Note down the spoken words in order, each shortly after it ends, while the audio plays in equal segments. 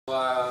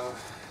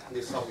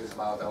This talk is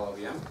about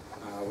LLVM.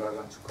 We are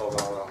going to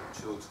cover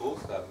two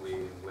tools that we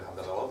have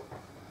developed.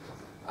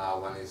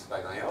 One is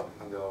by Daniel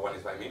and the other one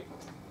is by me.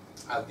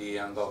 At the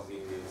end of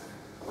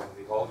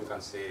the call, you can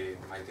see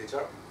my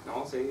teacher.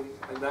 No, see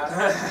like that.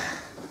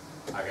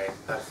 Okay,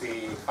 that's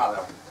the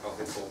father of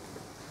the tool.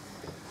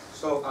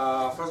 So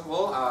first of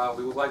all,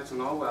 we would like to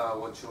know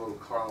what's your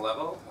current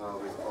level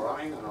with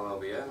programming and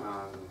LLVM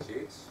and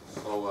cheats.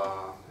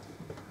 So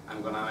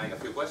I'm gonna make a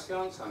few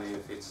questions, and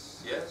if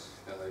it's yes,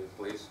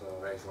 please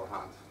raise your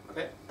hand.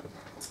 Okay.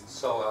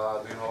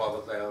 So do you know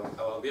about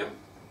LLVM?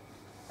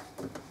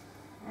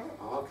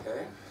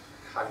 Okay.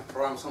 Have you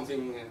programmed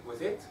something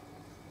with it?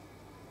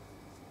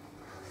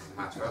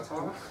 Much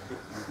better.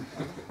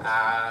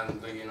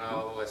 And do you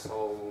know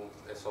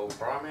SO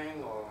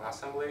programming or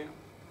assembly?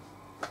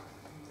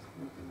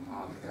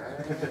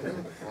 Okay.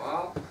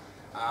 Well,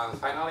 and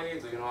finally,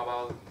 do you know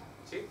about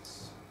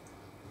cheats?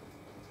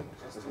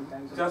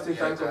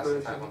 Just-in-time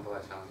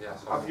compilation. Yeah,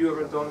 have you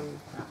ever done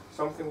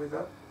something with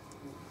that?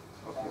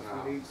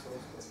 No.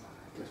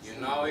 You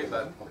know it,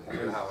 but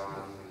you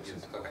haven't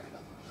used it. Okay.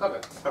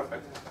 Okay,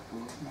 perfect.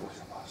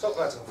 So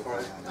let's go for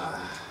it.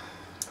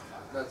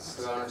 Let's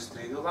learn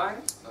street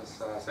line,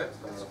 as I said,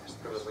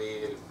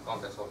 previously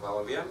context of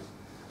LLVM.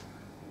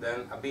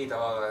 Then a bit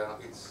about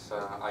its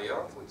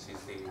IR, which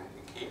is the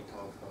key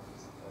of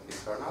the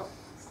kernel.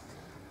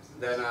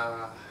 Then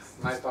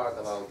my part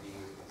about the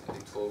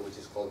tool which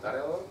is called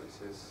Arturo,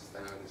 which is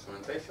dynamic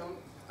instrumentation.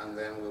 And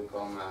then will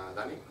come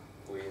Danny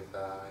with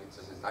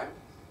just-in-time.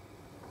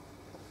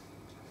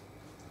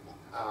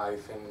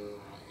 If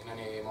in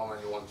any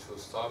moment you want to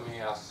stop me,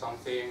 ask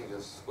something,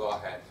 just go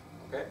ahead,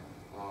 okay?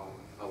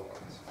 No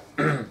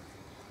worries.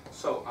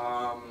 So,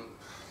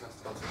 let's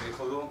continue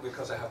to look,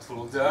 because I have to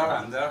look there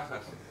and there.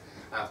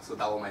 I have to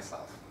double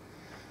myself.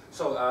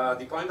 So,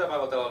 the point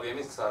about LLVM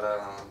is that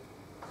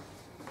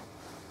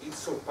it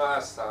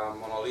surpassed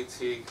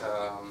monolithic,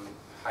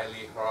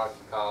 highly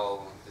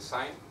hierarchical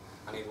design,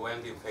 and it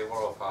went in favor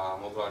of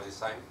modular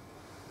design,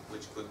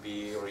 which could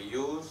be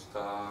reused,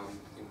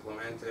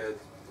 implemented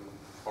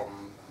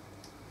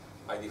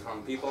by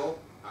different people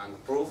and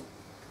approved.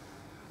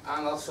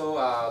 And also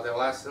the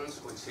license,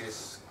 which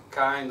is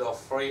kind of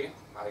free.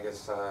 I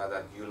guess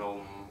that you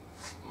know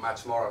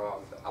much more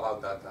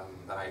about that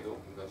than I do,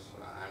 because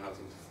I'm not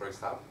into free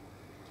stuff.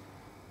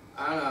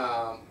 And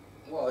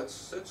well,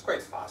 it's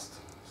quite fast,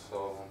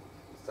 so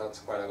that's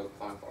quite a good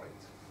point for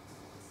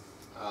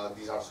it.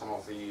 These are some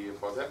of the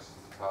projects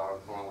that are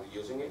currently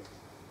using it.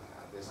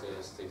 This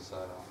list is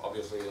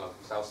obviously not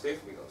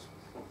exhaustive, because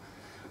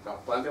there are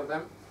plenty of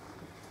them.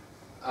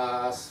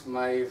 As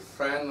my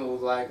friend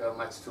would like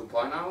much to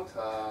point out,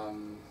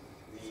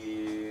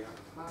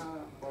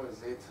 what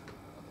is it?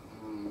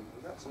 We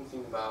got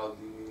something about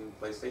the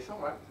PlayStation,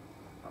 right?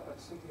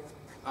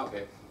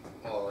 Okay.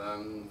 Well,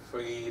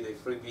 the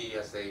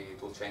FreeBSD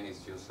toolchain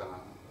is used on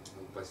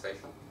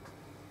PlayStation.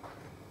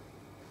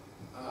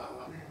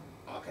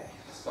 Okay,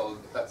 so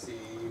that's the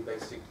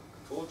basic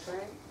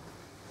toolchain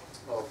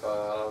of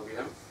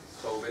LLVM.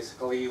 So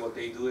basically, what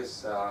they do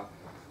is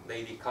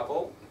they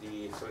decouple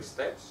the three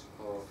steps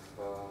of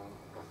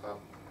a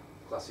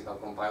classical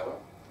compiler.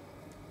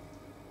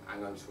 I'm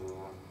going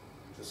to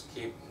just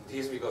skip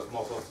this because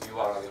most of you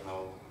already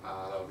know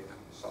LLVM.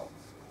 So,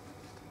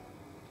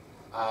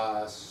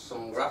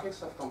 some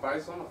graphics of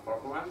comparison of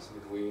performance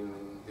between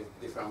the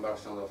different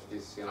versions of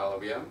this in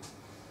LLVM.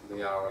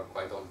 They are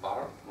quite on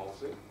par,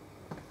 mostly.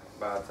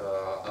 But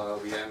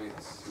LLVM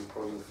is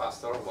improving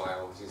faster,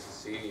 while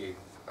GCC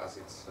has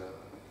its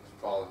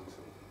problem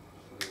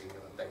to be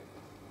updated.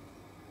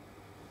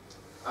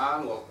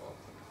 And well,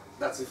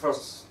 that's the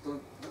first,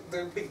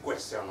 the big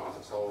question. No?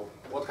 So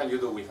what can you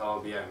do with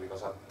LLVM?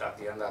 Because at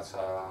the end, that's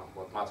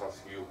what matters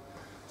to you.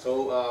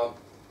 So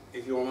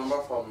if you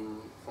remember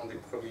from the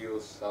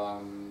previous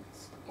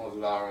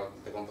modular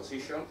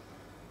decomposition,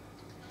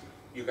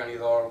 you can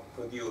either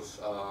produce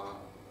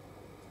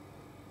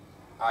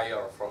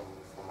IR from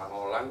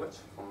another language,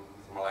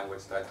 from a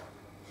language that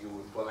you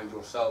implement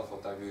yourself or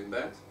that you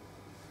invent.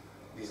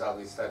 These are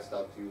the steps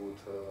that you would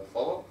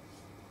follow.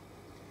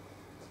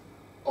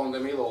 On the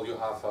middle, you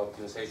have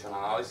optimization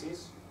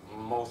analysis.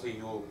 Mostly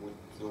you would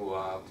do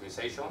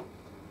optimization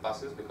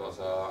passes, because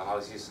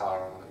analyses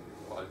are,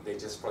 well, they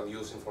just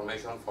produce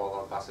information for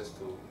other passes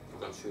to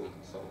consume.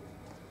 So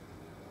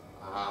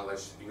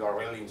unless you are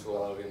really into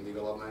LLVM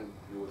development,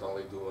 you would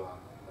only do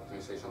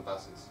optimization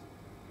passes.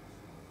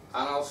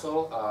 And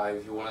also,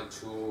 if you wanted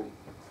to,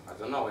 I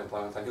don't know,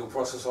 implement a new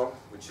processor,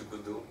 which you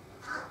could do,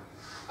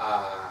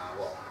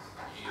 well,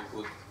 you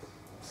could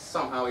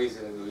somehow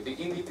easily do it.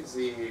 Indeed, it's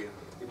the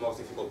most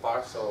difficult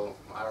part, so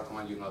I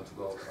recommend you not to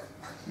go there.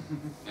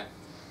 Yeah.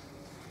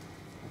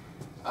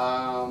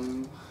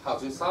 How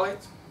to install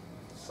it?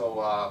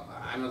 So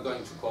I'm not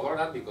going to cover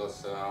that,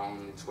 because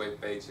on its web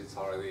page it's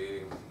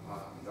already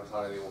there's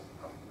already a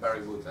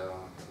very good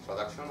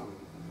introduction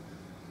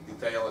and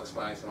detailed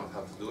explanation of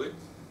how to do it.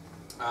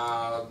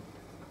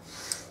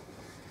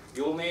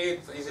 You'll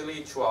need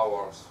easily 2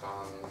 hours,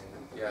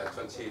 yeah,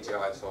 20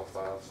 gigabytes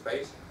of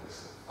space.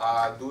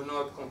 Do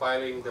not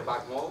compile in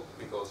debug mode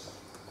because,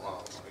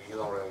 well, you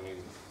don't really need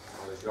it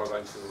unless you're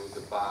going to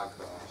debug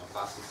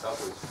fast itself.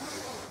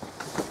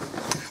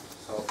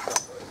 So,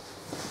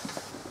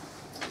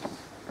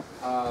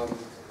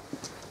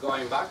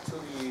 going back to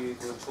the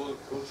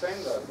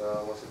toolchain that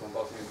was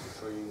composed into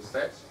 3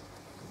 steps.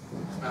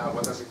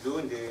 What does it do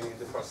in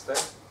the first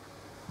step?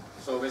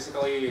 So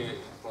basically, it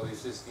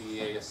produces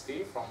the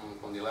AST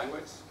from the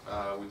language,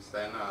 which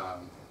then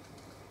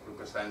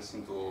represents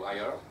into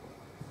IR.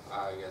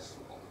 I guess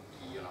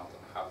you know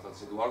how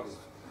does it work. It's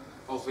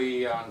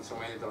mostly an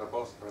intermediate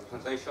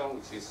representation,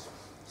 which is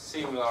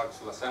similar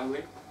to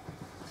assembly,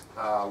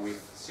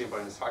 with simple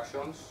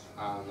instructions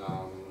and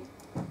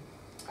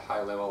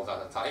high-level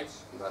data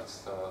types.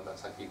 That's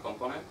a key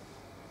component.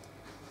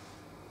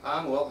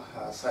 And well,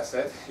 as I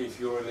said, if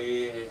you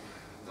really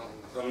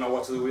don't know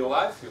what to do with your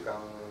life, you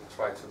can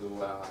try to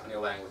do a new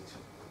language.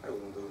 I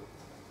wouldn't do it.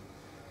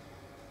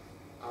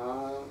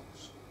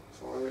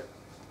 Sorry,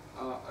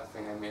 I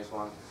think I missed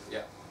one.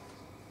 Yeah,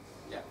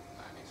 I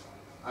missed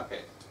one.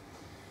 Okay.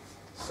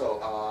 So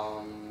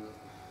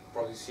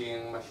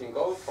producing machine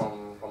code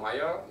from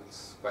IR,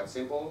 it's quite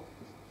simple.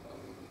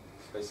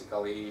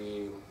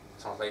 Basically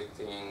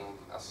translating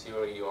a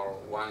series or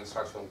one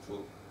instruction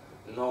to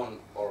none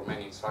or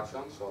many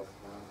instructions of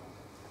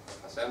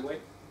assembly.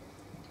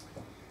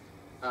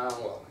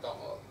 Well,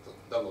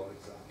 don't worry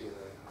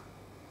either.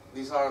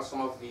 These are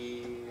some of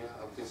the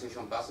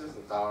optimization passes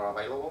that are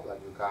available that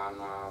you can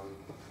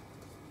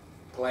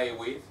play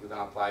with. You can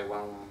apply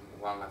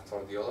one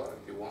after the other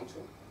if you want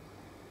to.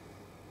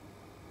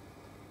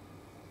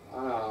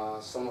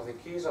 Some of the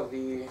keys of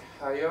the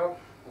IR,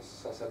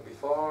 as I said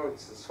before,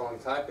 it's strongly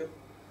typed.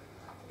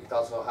 It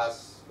also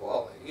has,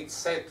 well, it's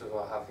said to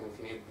have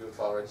infinite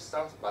virtual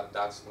registers, but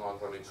that's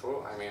not really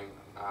true. I mean,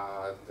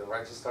 the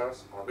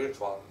registers are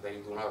virtual, they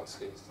do not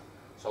exist.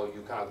 So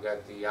you cannot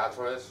get the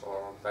address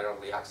or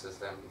directly access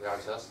them. They are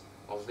just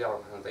mostly a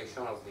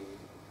representation of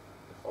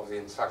the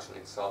instruction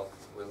itself.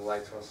 We'll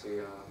later see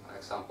an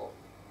example.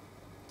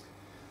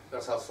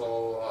 There's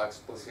also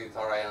explicit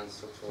array and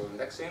structural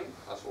indexing,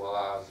 as well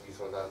as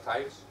user data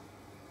types.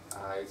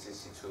 It's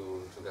easy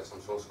to get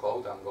some source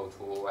code and go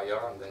to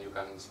IR, and then you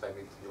can inspect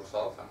it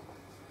yourself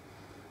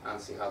and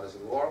see how does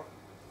it work.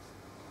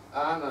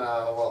 And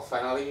well,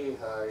 finally,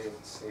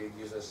 it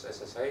uses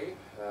SSA,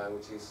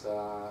 which is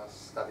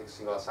static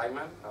single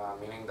assignment,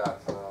 meaning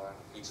that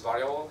each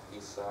variable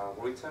is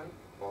written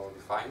or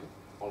defined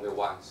only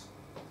once,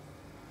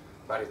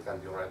 but it can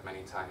be read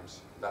many times.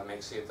 That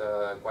makes it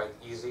quite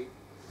easy,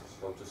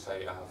 so to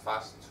say,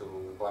 fast to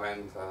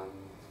implement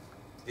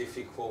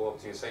difficult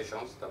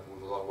optimizations that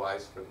would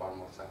otherwise require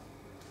more time.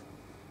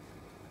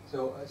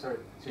 So, sorry,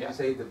 so yeah. You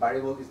say the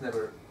variable is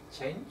never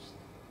changed?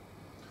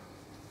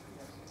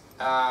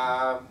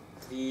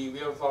 The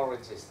virtual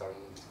register.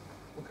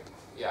 Okay.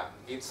 Yeah,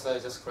 it's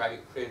just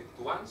created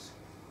once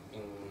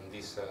in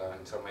this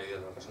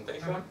intermediate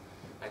representation,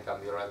 and can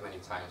be read many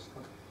times.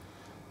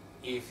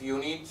 Okay. If you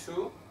need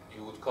to,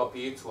 you would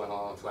copy it to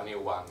a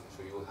new one,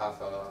 so you would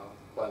have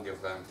plenty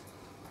of them.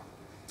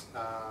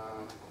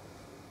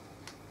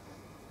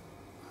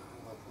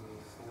 What do you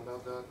think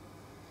about that?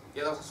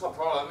 Yeah, that's also a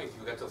problem if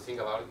you get to think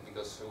about it,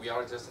 because we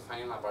are just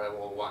defining a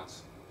variable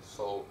once.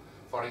 So,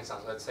 for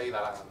instance, let's say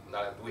that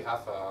we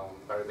have a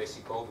very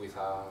basic code with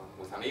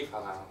an if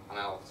and an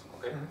else.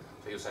 Okay,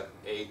 so you said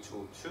A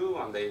to 2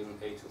 and then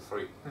A to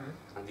 3,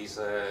 and these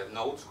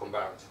nodes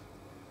converge.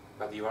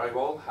 But the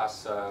variable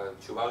has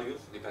 2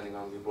 values depending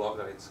on the block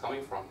that it's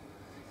coming from.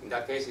 In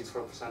that case, it's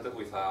represented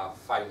with a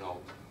 5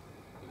 node,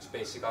 which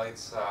basically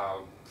it's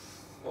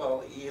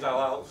well, it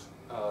allows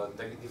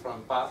the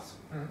different paths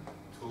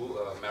to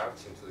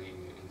merge into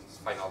its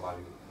final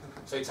value.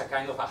 So it's a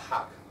kind of a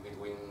hack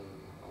between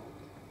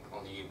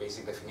on the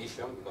basic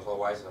definition, because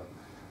otherwise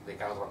they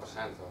cannot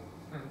represent,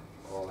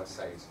 or let's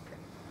say it's okay.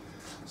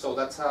 So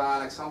that's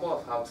an example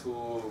of how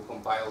to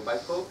compile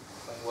bytecode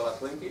as well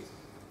as link it.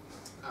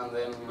 And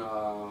then,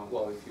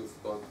 well, if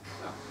you've got...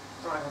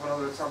 No, I have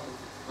another example.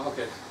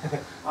 Okay.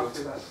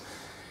 After that.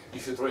 You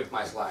should read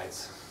my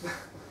slides.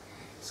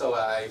 So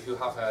if you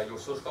have your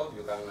source code,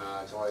 you can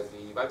generate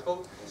the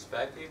bytecode,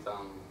 inspect it,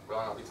 and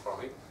learn a bit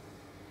from it.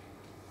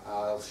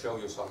 I'll show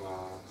you some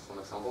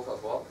examples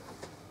as well.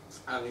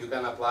 And you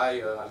can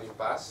apply a link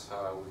pass,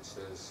 which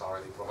is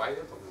already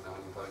provided, or you can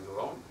implement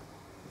your own.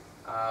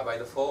 By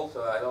default,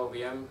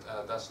 LLVM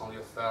does only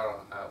offer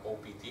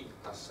OPT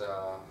as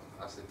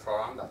the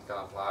program that can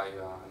apply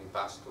a link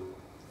pass to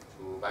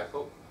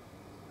bytecode.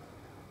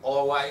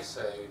 Otherwise,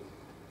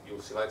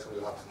 you'll see later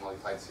you have to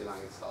modify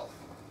CLang itself.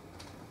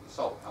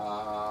 So,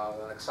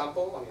 an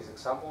example, on this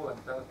example,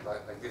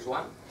 like this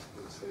one,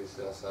 which is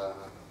just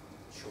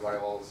 2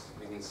 variables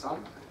within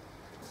sum.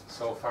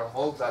 So for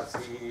hold, that's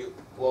the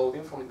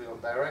loading from the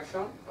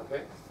direction,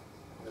 okay?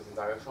 That's the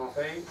direction of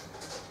A.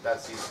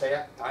 That's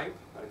the type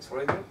that it's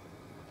reading.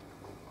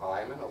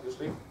 Alignment,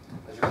 obviously.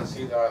 As you can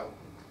see,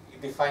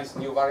 it defines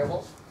new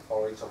variables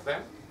for each of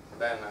them.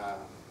 Then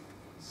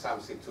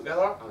sums it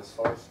together and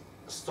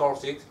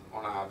stores it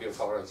on a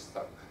virtual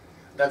register.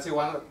 That's the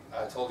one that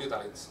I told you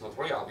that it's not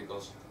real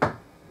because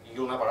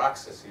you'll never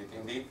access it.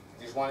 Indeed,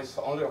 this one is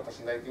only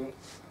representing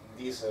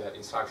this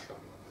instruction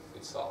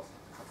itself.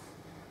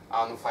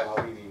 And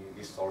finally,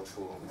 the store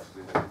to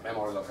the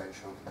memory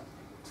location.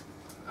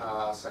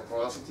 As a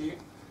curiosity,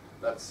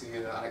 let's see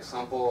an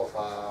example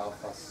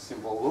of a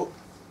simple loop.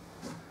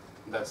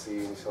 That's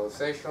the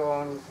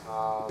initialization,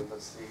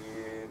 that's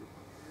the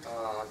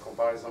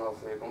comparison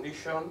of the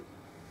condition,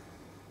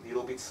 the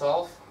loop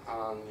itself,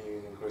 and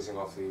the increasing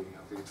of the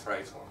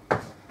iterator.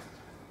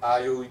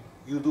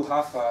 You do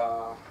have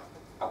a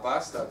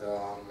pass that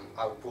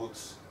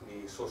outputs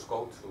the source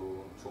code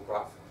to a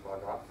graph,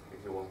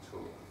 if you want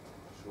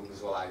to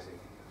visualize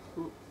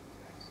it.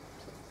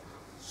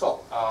 So,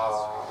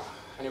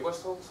 any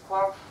questions so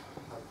far?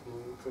 That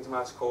pretty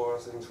much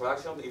covers the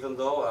introduction, even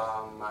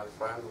though my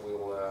friend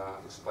will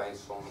explain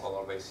some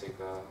other basic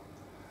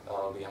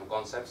LLVM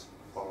concepts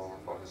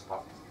for his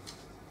part.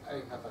 I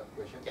have a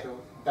question. Yeah.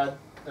 So that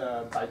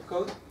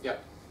bytecode, Yeah.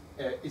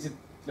 Is it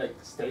like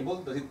stable?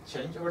 Does it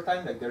change over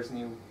time? Like there's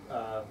new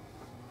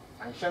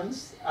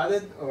functions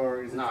added,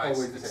 or is it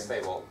always the same? It's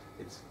stable.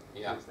 It's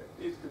Yeah. stable.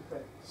 It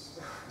depends.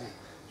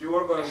 If you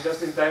work on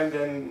just in time,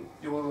 then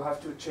you will have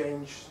to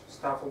change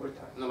stuff over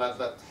time. No,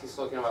 but he's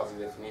talking about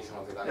the definition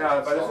of the language.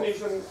 Yeah, by itself.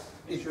 definition,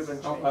 it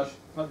shouldn't No, change.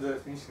 but the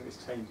definition is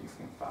changing,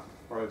 in fact.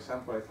 For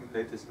example, I think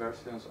latest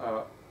versions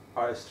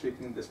are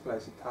stripping the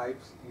splicing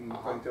types in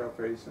pointer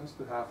operations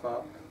to have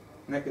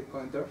naked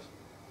pointers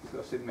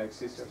because it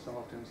makes easier some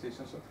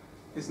optimization. So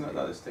it's not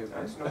that stable.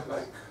 It's not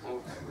like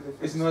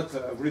It's not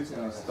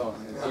written in stone.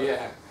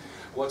 Yeah.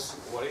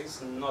 What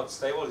is not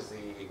stable is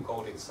the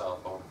code itself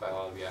of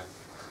LLVM.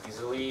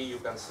 Easily you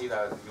can see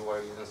that you are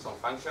using some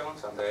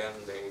functions and then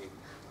they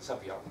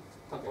disappear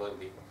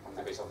completely on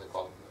the base of the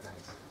code.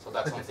 So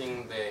that's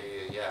something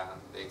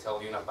they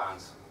tell you in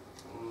advance.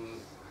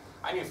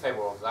 I'm in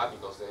favor of that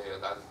because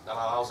that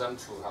allows them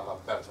to have a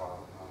better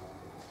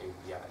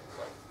API.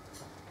 So.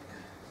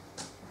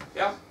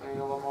 Yeah, any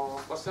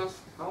more questions?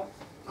 No?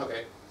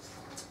 Okay.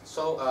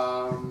 So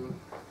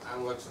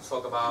I'm going to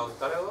talk about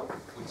Peyrolon,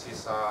 which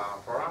is a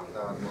program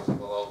that was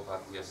developed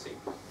at DSC.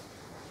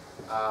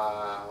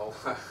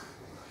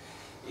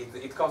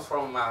 It comes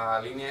from a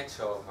lineage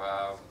of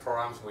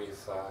programs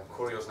with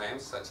curious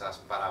names such as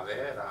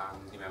Paraver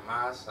and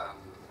Dimemas and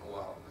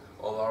well,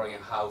 other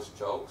in-house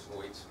jokes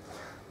which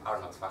are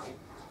not funny.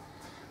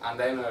 And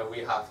then we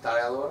have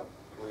Toreador,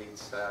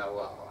 which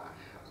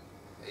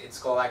it's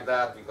called like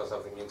that because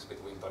of the mix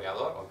between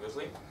Toreador,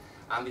 obviously,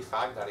 and the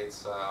fact that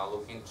it's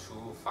looking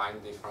to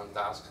find different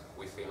tasks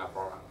within a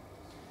program.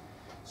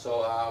 So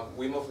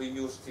we mostly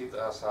used it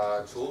as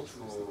a tool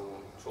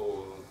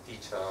to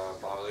teach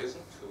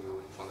parallelism to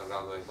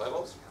undergraduate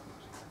levels.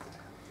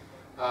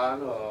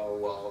 And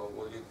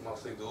what you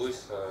mostly do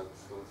is to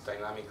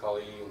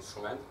dynamically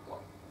instrument.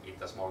 Well, it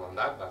does more than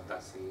that, but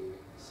that's the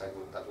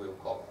segment that we'll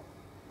cover.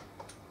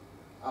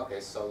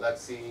 Okay, so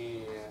that's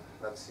the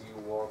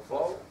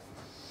workflow.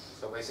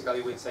 So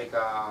basically, we take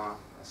a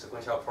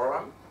sequential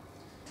program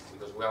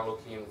because we are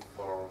looking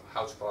for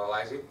how to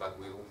parallelize it, but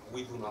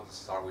we do not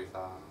start with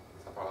a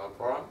parallel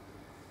program.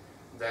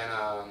 Then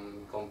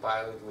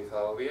compile it with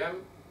LLVM,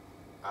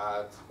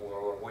 add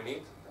whatever we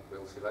need, that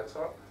we'll see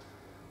later,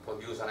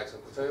 produce an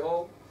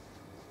executable,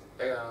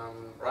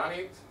 run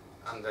it,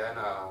 and then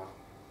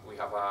we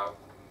have an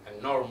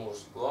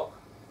enormous block,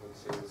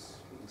 which is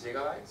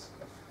gigabytes,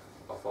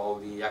 of all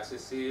the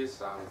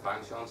accesses and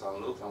functions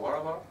and loops and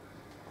whatever.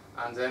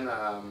 And then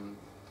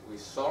we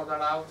sort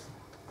that out,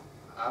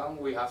 and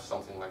we have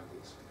something like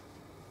this.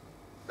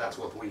 That's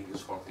what we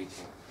use for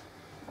teaching.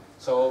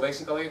 So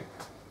basically,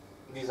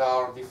 these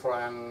are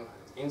different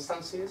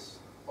instances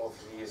of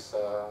these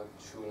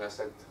two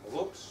nested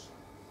loops,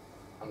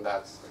 and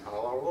that's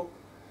another loop.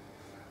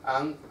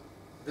 And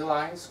the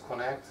lines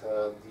connect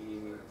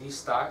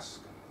these tasks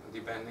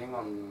depending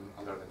on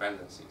their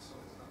dependencies.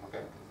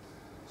 Okay,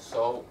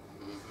 so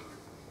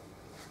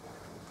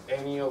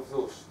any of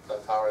those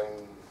that are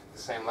in the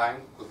same line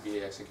could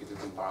be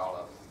executed in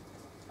parallel.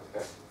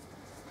 Okay,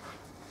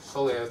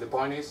 so the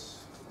point is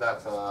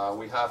that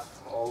we have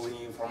all the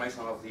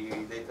information of the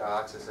data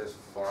accesses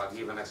for a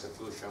given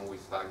execution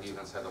with a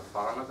given set of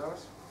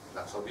parameters.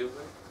 That's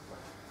obviously,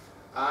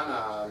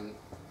 and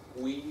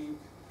we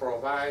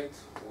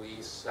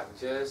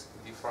suggest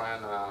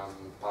different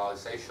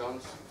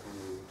parallelizations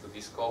to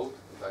this code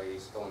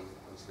based on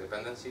its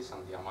dependencies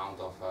and the amount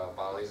of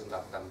parallelism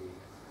that can be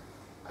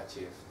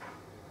achieved.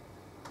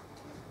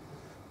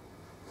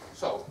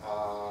 So,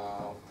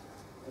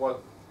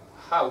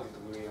 how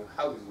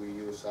did we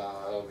use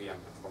LLVM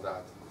for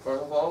that?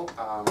 First of all,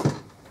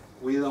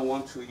 we don't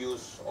want to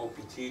use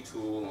OPT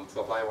to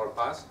apply our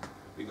pass,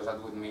 because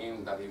that would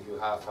mean that if you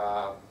have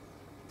a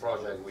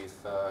project with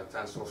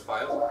 10 source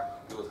files,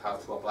 you would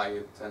have to apply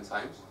it 10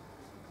 times,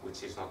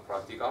 which is not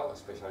practical,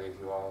 especially if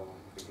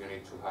you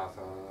need to have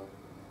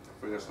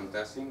regression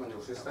testing on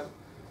your system.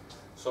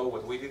 So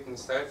what we did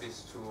instead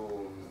is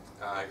to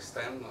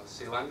extend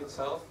CLang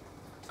itself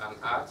and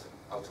add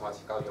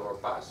automatically our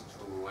pass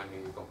to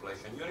any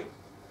compilation unit.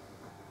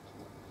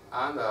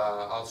 And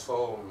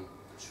also,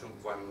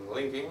 when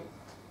linking,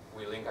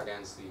 we link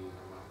against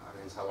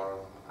our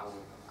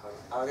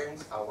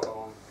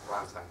own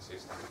runtime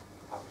system.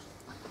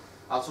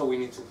 Also, we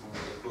need to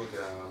include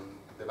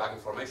the back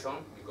information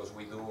because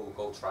we do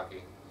code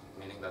tracking,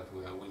 meaning that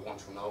we want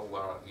to know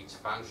where each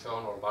function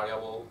or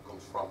variable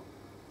comes from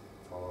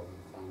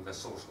the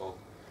source code.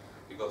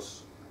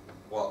 Because,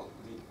 well,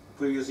 the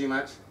previous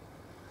image,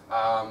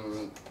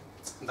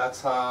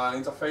 that's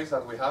an interface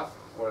that we have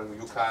where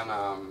you can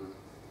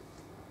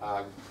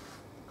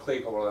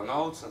click over the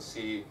nodes and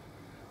see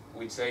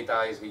which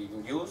data is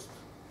being used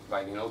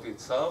by the node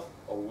itself,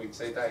 or which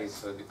data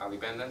is a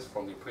dependence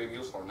from the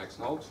previous or next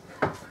nodes.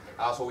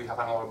 Also, we have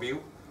another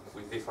view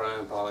with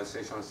different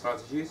parallelization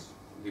strategies,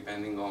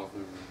 depending on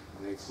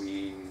if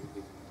we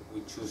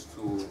choose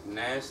to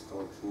nest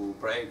or to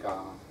break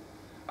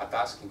a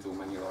task into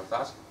many other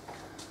tasks.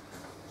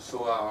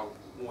 So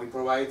we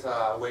provide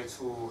a way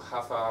to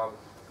have a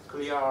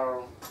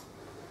clear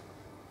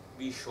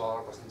visual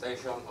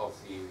representation of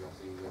the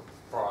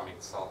program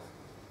itself.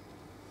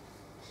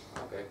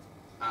 Okay,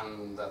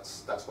 and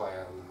that's why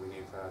we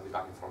need the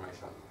back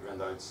information, even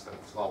though it's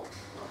slow.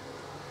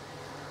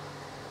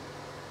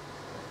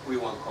 We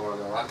won't cover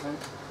the runtime.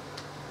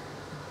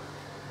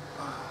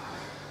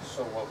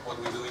 So what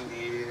we do in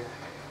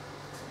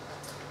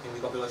the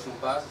compilation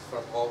pass,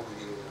 first of all,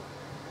 we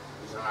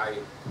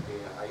generate the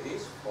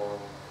IDs for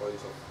each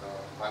of the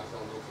function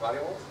loop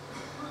variables.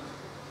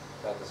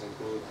 That does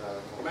include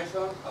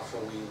information. Also,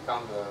 we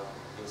count the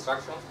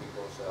instructions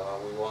because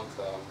we want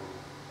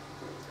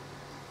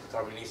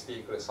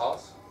deterministic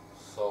results.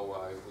 So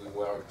if we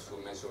were to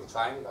measure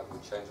time, that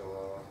would change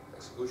our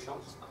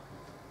executions.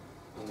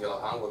 On the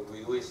other hand, what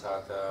we do is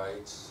that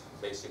each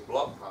basic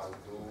block.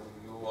 Do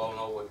you all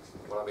know what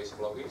a basic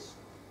block is?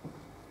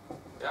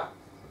 Yeah?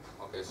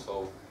 Okay,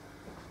 so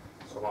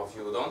some of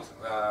you don't.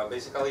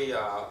 Basically,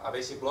 a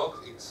basic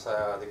block is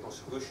the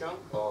consecution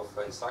of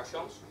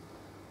instructions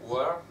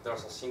where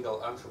there's a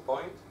single entry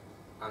point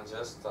and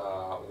just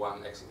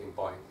one exiting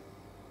point.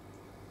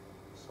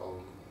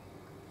 So,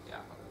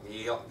 yeah,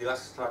 the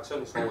last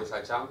instruction is always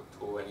a jump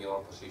to any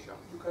other position.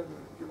 You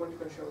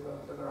can show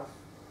the graph.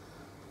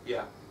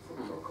 Yeah.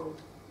 For code.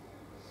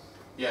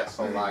 Yeah,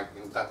 so like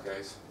in that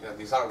case,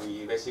 these are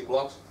the basic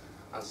blocks,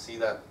 and see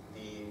that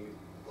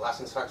the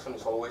last instruction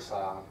is always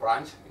a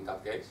branch in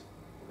that case.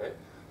 Okay,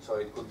 so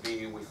it could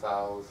be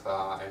without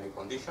any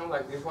condition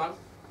like this one,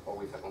 or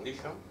with a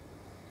condition.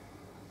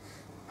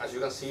 As you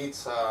can see, it's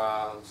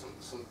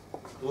some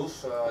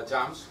loose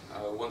jumps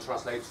won't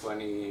translate to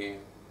any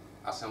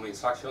assembly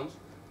instructions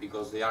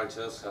because they are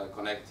just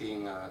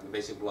connecting the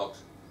basic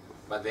blocks,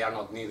 but they are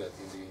not needed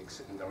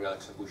in the real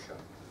execution.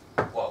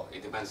 Well,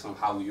 it depends on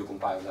how you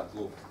compile that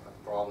loop, but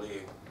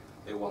probably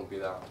they won't be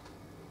there.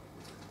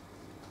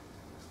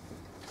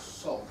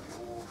 So,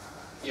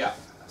 yeah.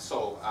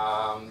 So,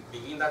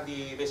 begin that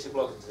the basic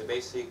block is the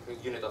basic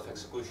unit of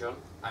execution.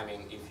 I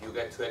mean, if you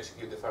get to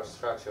execute the first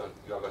instruction,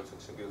 you are going to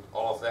execute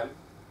all of them,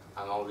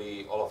 and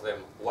only all of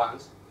them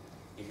once.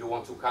 If you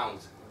want to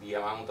count the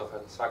amount of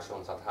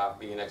instructions that have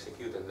been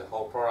executed in the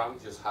whole program, you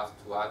just have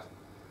to add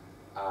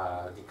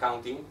the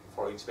counting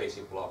for each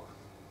basic block.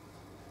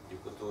 You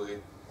could do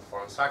it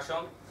for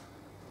instruction,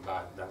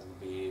 but that would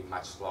be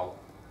much slower.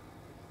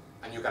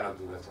 And you cannot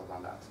do better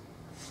than that.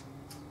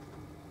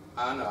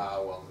 And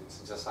well, it's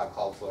just a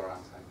call to the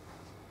runtime.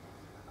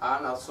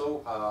 And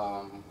also,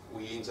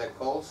 we inject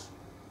calls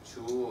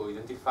to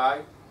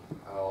identify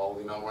all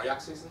the memory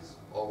accesses,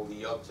 all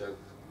the object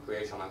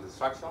creation and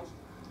instructions,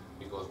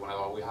 because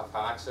whenever we have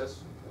an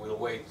access, we'll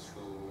wait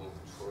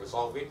to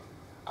resolve it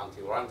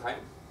until runtime,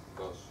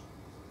 because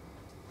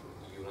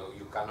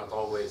you cannot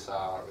always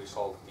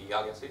resolve the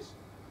aliases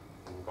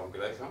in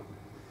compilation.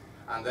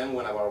 And then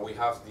whenever we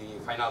have the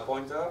final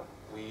pointer,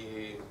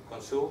 we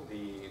consult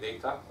the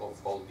data of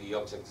all the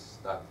objects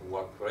that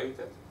were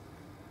created,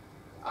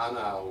 and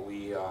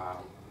we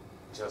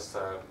just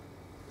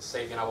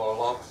save in our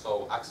log,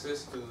 so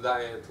access to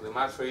the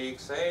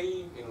matrix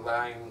A in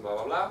line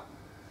blah blah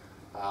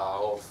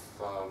blah of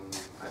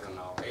I don't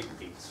know, 8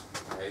 bits,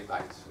 8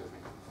 bytes, excuse me.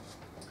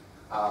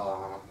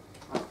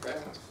 Okay,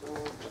 so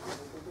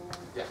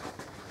yeah.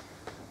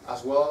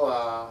 As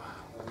well,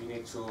 we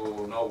need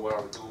to know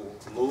where do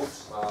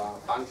loops,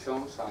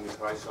 functions, and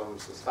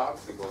iterations start,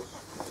 because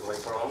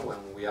later on,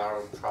 when we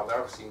are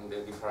traversing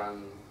the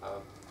different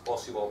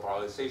possible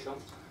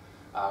parallelizations,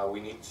 we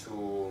need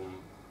to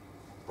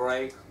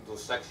break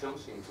those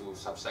sections into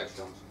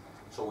subsections.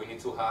 So we need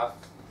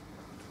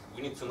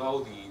to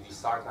know the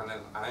start and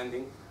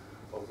ending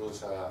of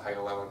those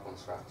higher level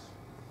constructs.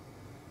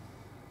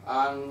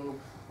 And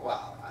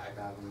well, I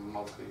can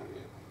mostly,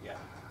 yeah,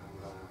 I'm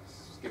gonna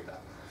skip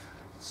that.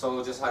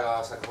 So just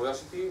as a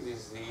curiosity,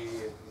 this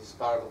is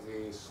part of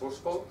the source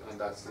code, and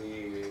that's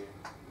the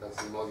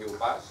module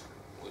pass,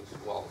 which,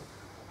 well,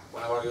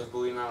 whenever you're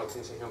doing an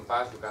optimization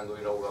pass, you can do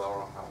it over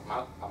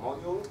a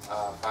module,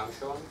 a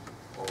function,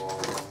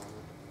 or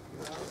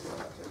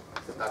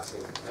that's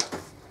it. Yeah.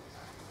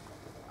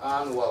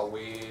 And well,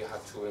 we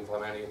had to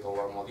implement it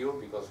over module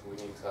because we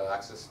need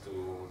access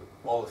to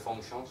all the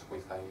functions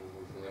within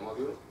the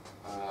module.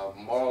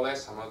 More or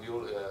less, a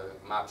module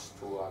maps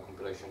to a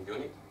compilation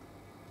unit.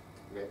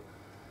 Okay,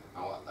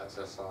 and well, that's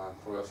just a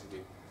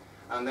curiosity.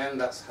 And then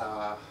that's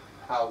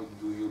how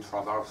do you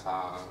traverse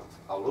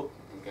a loop,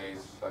 in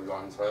case you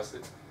are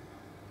interested.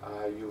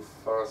 You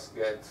first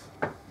get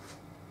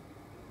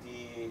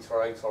the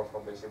iterator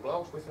for basic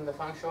blocks within the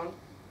function,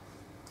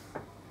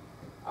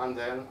 and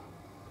then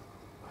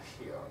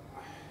here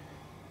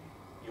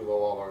you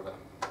go over them.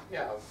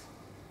 Yeah,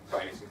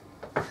 quite easy.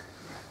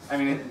 I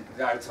mean,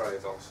 they are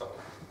iterators, so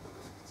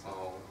it's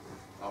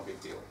no big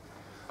deal.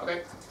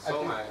 Okay,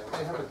 so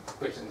I have a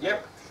question.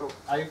 Yep, sure.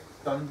 I've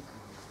done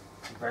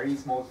very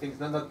small things,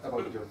 not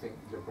about your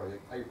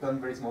project. I've done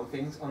very small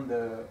things on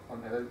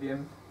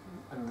LLVM,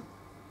 and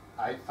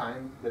I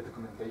find the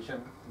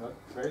documentation not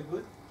very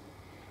good.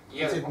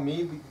 Yeah. Is it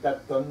me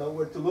that don't know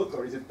where to look,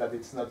 or is it that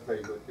it's not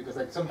very good? Because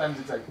like sometimes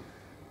it's like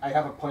I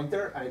have a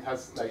pointer and it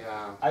has like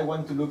I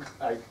want to look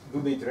like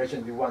do the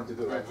iteration you want to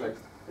do. Right? It's like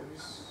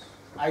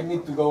I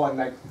need to go and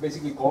like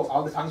basically call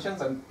all the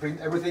functions and print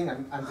everything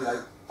until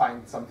I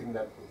find something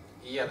that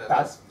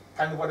that's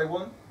kind of what I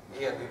want.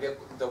 Yeah, the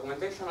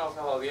documentation of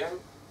LLVM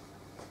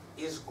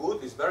is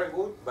good, is very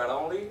good, but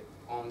only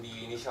on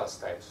the initial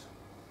steps.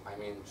 I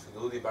mean, to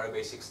do the very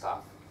basic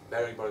stuff,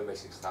 very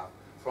basic stuff.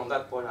 From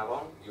that point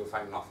along, you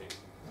find nothing.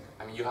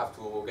 I mean, you have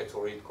to get to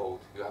read code.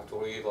 You have to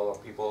read other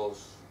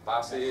people's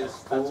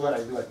passes. That's what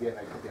I do at the end,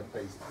 I copy and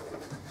paste.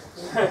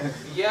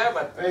 Yeah,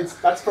 but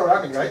that's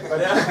programming, right? But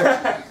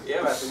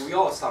yeah, but we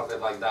all started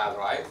like that,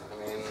 right?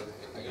 I mean,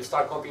 you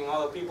start copying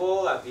other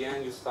people, at the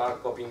end you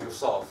start copying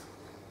yourself.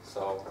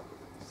 So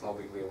it's no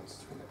big deal.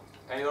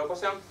 Any other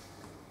question?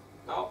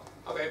 No?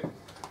 Okay.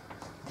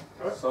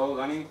 Right. So,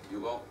 Danny, you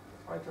go.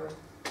 My turn.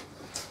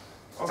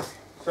 Okay,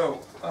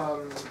 so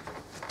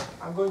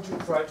I'm going to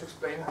try to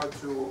explain how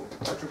to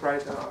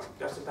write a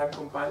just-in-time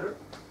compiler.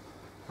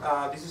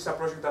 This is a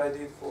project that I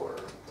did for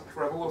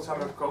a Google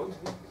Summer Code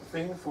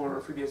thing for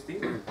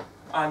FreeBSD,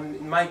 and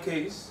in my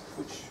case,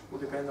 which will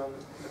depend on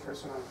the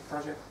personal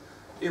project,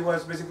 it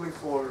was basically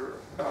for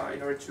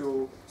in order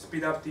to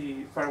speed up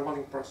the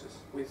firewalling process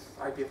with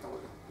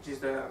IPFW, which is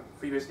the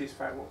FreeBSD's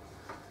firewall.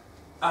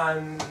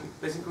 And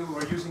basically, we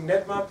were using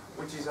NetMap,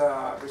 which is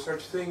a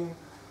research thing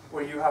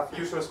where you have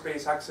user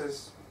space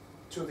access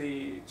to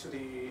the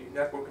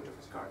network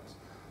interface cards.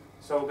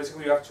 So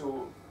basically,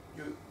 you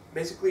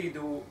basically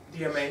do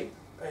DMA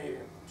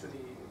to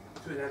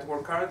the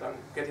network card and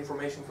get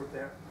information from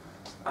there,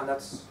 and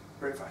that's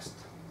very fast.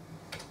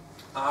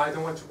 I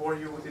don't want to bore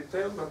you with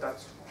detail, but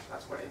that's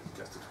what I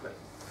just explained.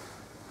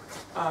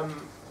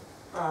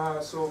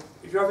 So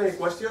if you have any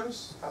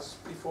questions, as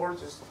before,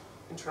 just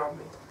interrupt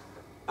me.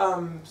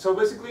 So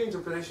basically,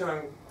 interpretation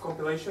and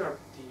compilation are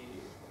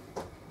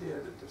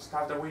the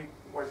stuff that we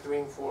were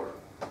doing for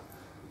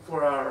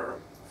our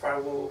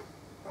firewalling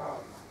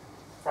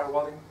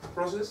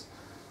process,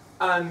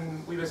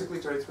 and we basically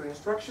iterate through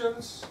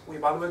instructions, we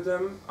evaluate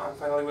them, and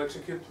finally we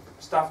execute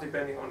stuff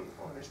depending on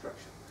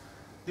instruction.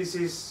 This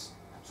is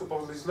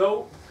supposedly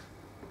slow,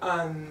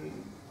 and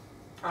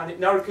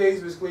in our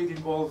case, basically it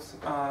involved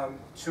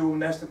two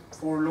nested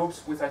for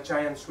loops with a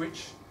giant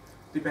switch,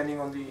 depending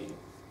on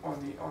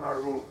our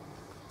rule.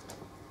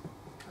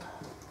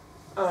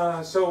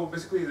 So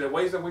basically, the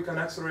ways that we can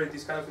accelerate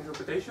this kind of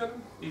interpretation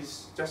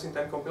is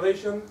just-in-time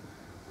compilation,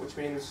 which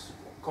means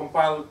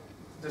compile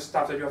the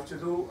stuff that you have to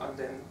do and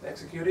then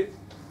execute it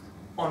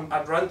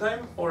at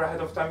runtime, or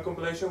ahead-of-time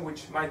compilation,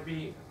 which might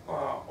be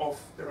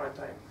off the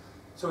runtime.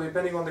 So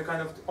depending on the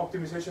kind of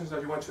optimizations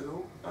that you want to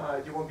do,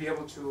 you won't be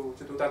able to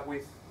do that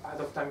with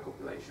ahead-of-time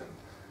compilation.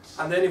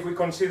 And then if we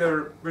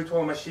consider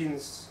virtual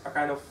machines a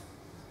kind of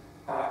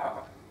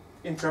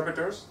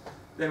interpreters,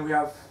 then we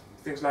have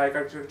things like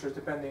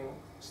architecture-depending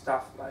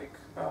stuff, like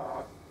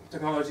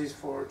technologies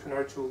in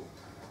order to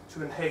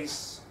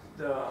enhance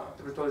the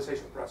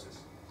virtualization process.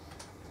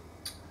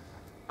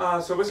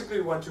 So basically,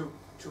 we want to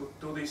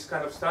do this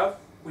kind of stuff.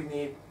 We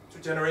need to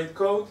generate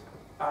code,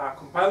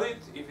 compile it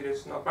if it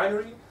is not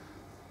binary,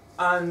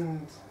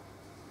 and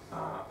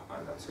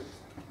that's it,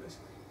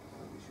 basically.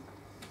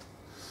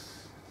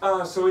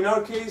 So in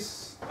our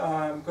case,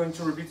 I'm going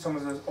to repeat some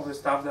of the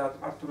stuff that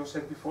Arturo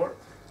said before.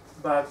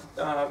 But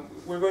I'm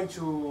going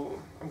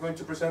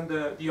to present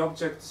the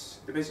objects,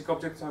 the basic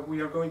objects that we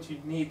are going to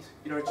need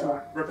in order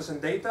to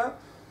represent data,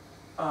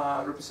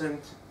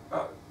 represent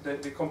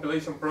the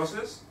compilation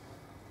process,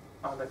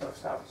 and that kind of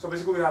stuff. So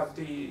basically, we have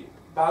the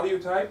value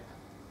type,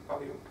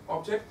 value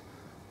object,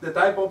 the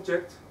type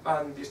object,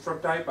 and the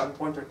struct type and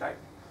pointer type.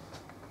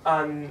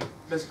 And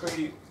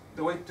basically,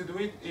 the way to do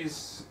it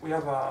is we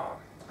have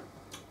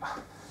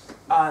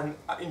an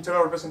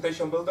internal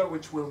representation builder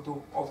which will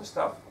do all the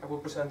stuff. I will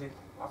present it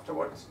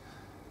afterwards.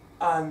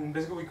 And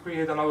basically we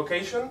create an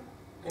allocation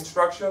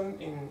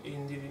instruction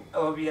in the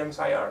LLVM's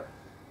IR,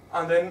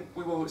 and then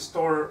we will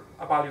store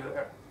a value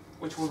there,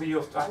 which will be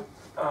of type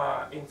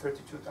in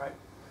 32 type.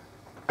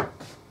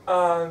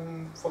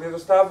 For the other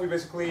stuff, we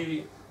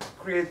basically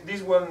create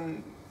this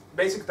one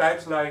basic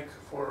types like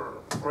for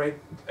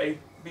 8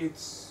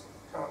 bits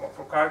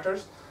for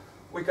characters,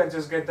 we can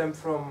just get them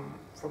from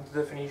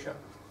the definition.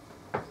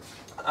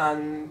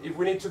 And if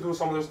we need to do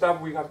some other stuff,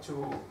 we have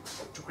to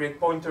create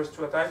pointers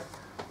to a type.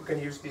 We can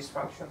use this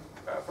function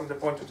from the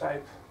pointer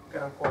type,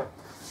 get and call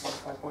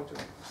modify pointer.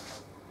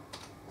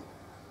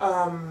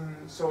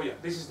 So yeah,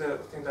 this is the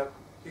thing that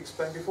he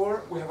explained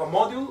before. We have a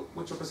module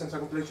which represents a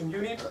compilation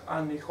unit,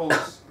 and it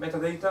holds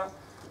metadata,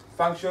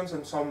 functions,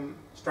 and some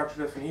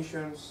structure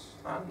definitions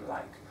and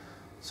like.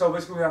 So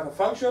basically, we have a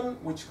function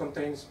which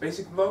contains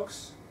basic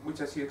blocks, which,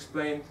 as he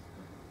explained,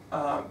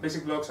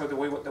 basic blocks are the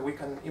way that we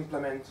can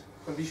implement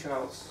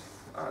conditionals,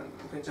 and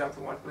we can jump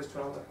from one place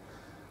to another.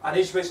 And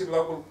each basic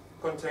block will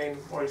contain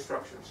more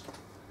instructions.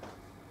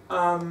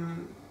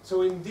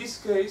 So in this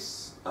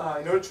case,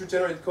 in order to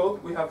generate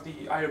code, we have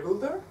the IR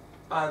builder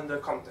and the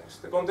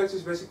context. The context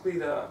is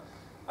basically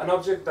an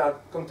object that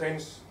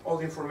contains all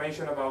the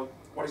information about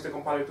what is the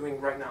compiler doing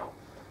right now.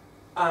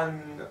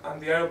 And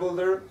the IR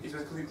builder is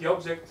basically the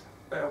object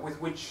with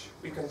which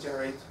we can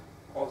generate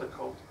all the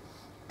code.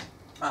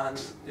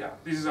 And yeah,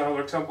 this is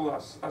another example,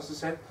 as I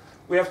said.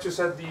 We have to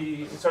set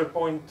the insert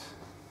point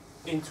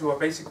into a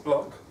basic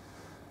block,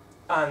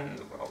 and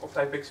of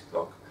type basic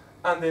block,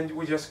 and then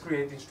we just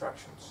create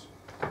instructions.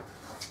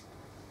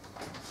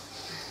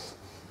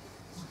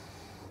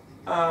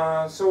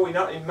 So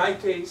in my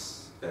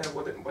case,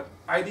 what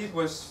I did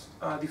was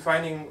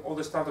defining all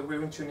the stuff that we're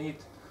going to need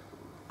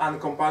and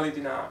compile it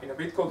in a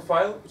bitcode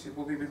file, which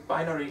will be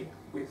binary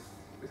with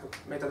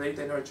metadata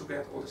in order to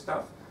get all the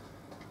stuff.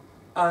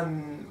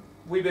 And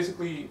we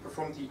basically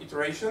perform the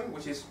iteration,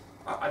 which is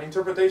an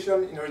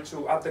interpretation in order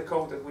to add the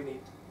code that we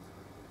need.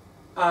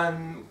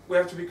 And we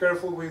have to be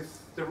careful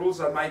with the rules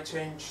that might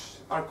change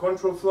our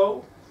control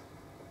flow,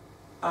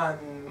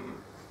 and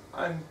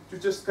you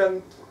just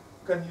can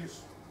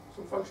use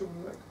some function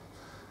like.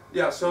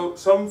 Yeah, so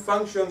some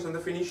functions and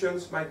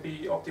definitions might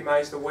be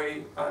optimized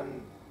away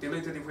and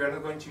deleted if we are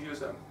not going to use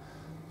them.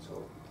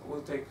 So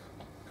we'll take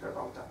care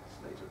about that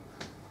later.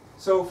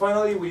 So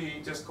finally,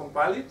 we just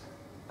compile it,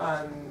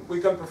 and we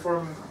can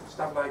perform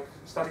stuff like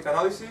static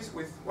analysis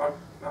with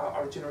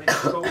our generated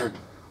code,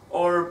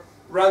 or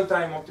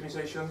runtime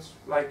optimizations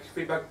like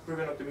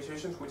feedback-driven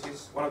optimizations, which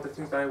is one of the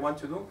things that I want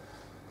to do,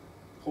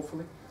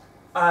 hopefully.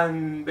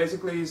 And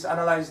basically, is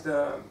analyze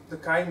the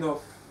kind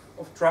of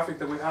traffic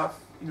that we have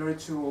in order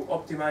to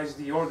optimize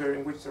the order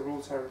in which the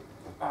rules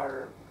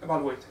are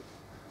evaluated.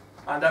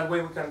 And that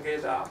way we can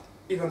get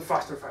even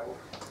faster file.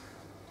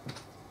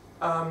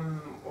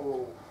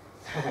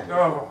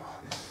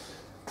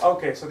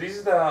 Okay, so this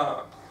is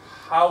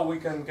how we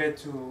can get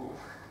to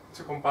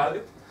compile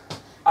it.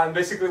 And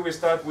basically we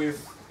start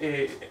with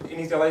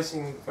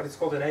initializing what is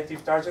called a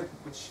native target,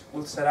 which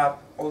will set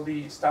up all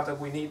the stuff that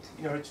we need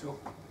in order to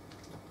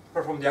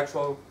perform the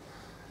actual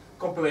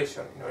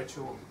compilation, in order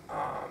to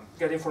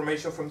get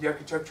information from the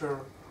architecture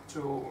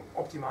to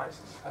optimize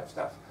this type of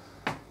stuff.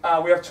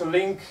 We have to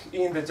link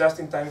in the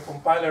just-in-time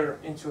compiler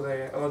into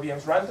the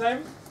LLVM's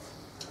runtime.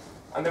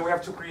 And then we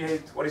have to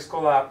create what is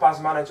called a pass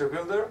manager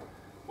builder,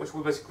 which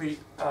will basically,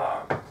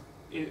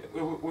 it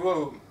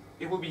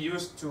will be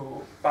used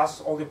to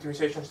pass all the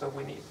optimizations that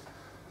we need.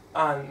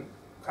 And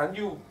can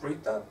you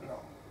read that? No,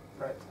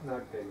 right?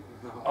 Not really.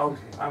 No.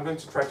 Okay, I'm going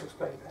to try to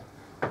explain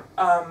that.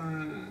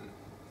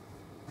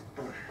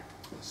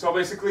 So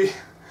basically,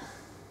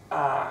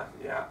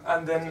 yeah,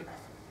 and then,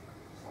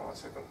 1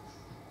 second.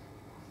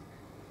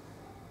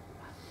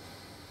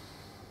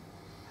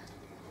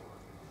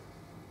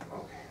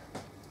 Okay.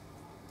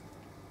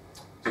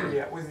 So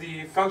yeah, with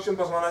the function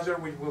pass manager,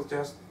 we will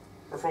just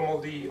perform all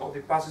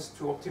the passes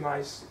to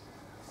optimize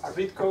our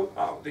bit code,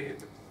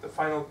 the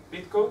final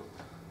bit code,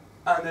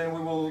 and then we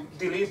will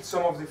delete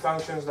some of the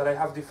functions that I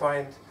have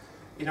defined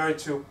in order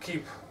to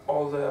keep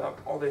all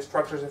the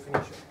structures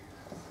definition.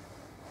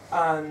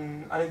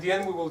 And in the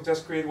end, we will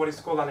just create what is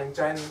called an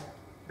engine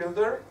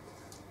builder,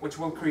 which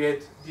will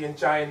create the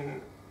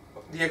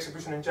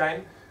execution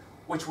engine,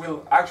 which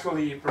will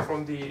actually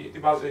perform the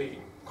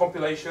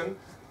compilation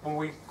when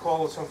we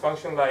call some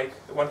function like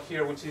the one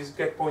here, which is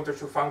get pointer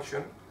to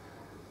function,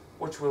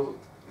 which will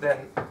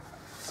then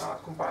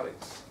compile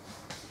it.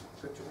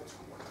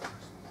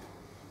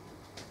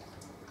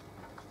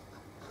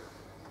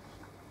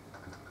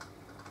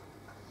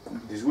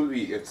 This will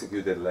be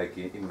executed like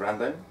in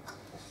runtime,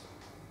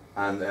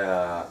 and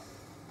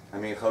I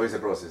mean, how is the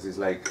process? It's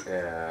like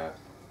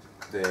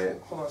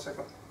Hold on a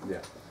second.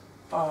 Yeah.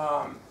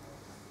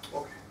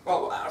 Okay.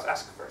 Well, I'll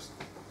ask first.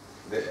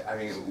 I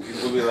mean,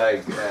 it will be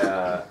like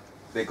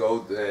the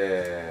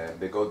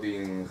code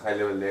in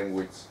high-level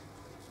language.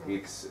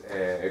 It's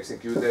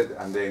executed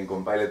and then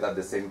compiled at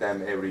the same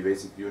time every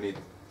basic unit.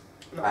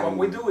 No, what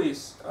we do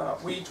is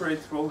we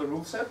iterate through all the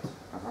rule set,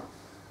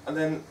 and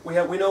then we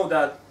know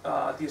that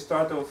at the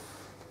start of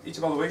each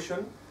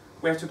evaluation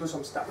we have to do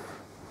some stuff.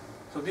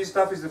 So this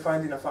stuff is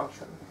defined in a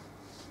function,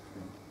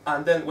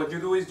 and then what you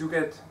do is you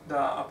get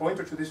a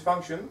pointer to this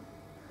function,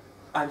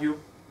 and you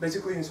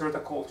basically insert a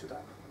call to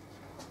that.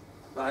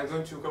 But I'm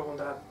going to go on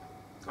that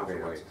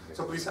afterwards. okay.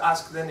 So please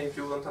ask then if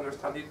you don't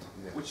understand it,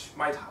 Yeah. which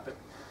might happen.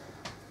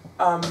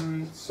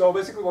 So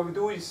basically what we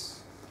do is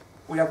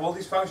we have all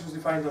these functions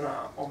defined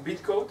on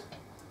bitcode,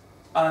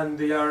 and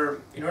they are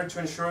in order to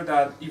ensure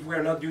that if we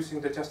are not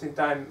using the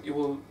just-in-time, it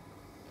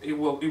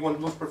won't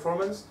lose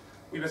performance.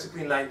 We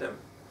basically inline them,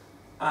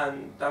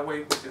 and that way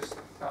we just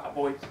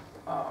avoid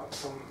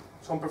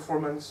some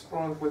performance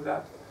problems with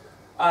that.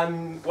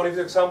 And one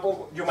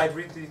example, you might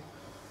read the.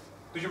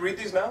 Do you read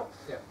this now?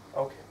 Yeah.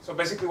 Okay. So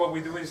basically, what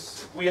we do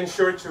is we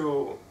ensure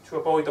to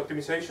avoid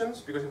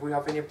optimizations, because if we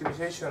have any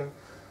optimization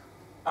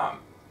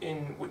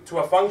to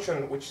a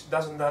function which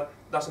doesn't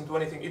do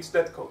anything, it's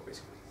dead code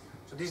basically.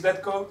 So this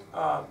dead code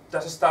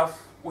does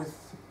stuff with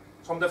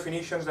some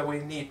definitions that we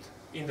need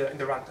in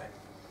the runtime.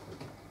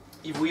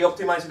 If we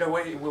optimize it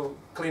away, it will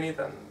clean it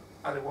and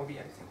there won't be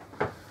anything.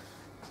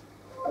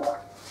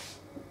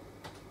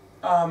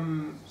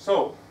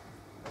 So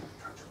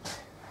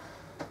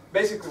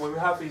basically what we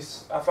have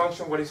is a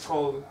function what is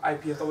called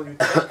IPFW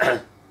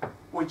check,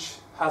 which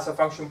has a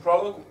function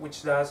prolog,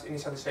 which does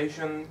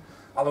initialization,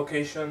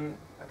 allocation,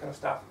 that kind of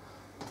stuff.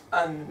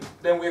 And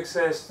then we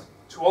access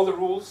to all the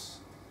rules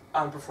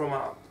and perform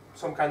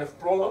some kind of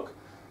prolog.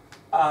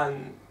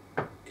 And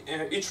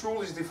each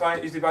rule is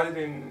divided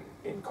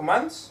in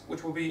commands,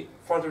 which will be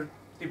further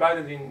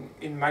divided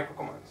in micro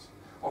commands,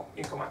 or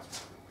in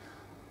commands.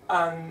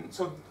 And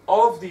so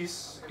all of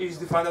this is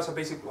defined as a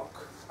basic block.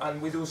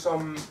 And we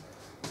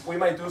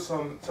might do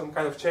some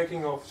kind of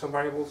checking of some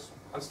variables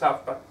and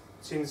stuff, but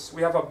since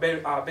we have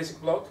a basic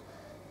block,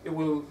 it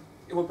will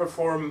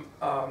perform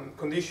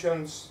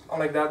conditions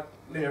like that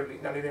linearly,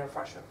 in a linear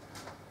fashion.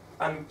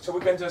 And so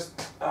we can just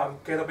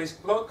get a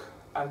basic block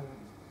and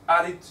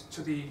add it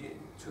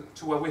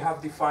to what we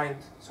have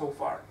defined so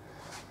far.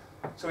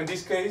 So in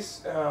this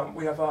case,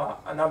 we have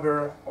a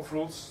number of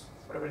rules,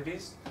 whatever it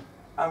is,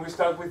 and we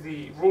start with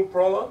the rule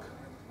prolog,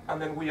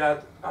 and then we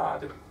add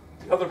the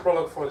other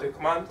prolog for the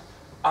command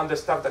and the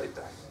stuff that it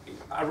does.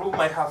 A rule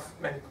might have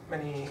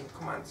many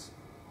commands.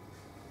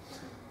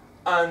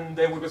 And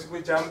then we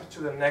basically jump to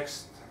the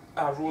next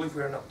rule if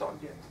we are not done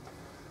yet.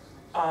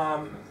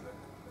 And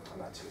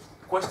that's it.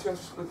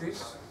 Questions with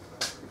this?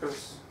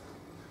 Because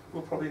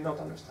we'll probably not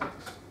understand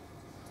this.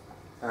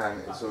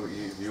 And so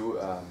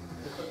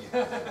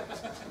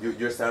you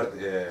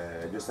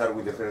start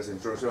with the first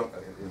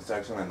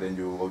instruction, and then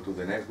you go to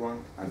the next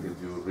one until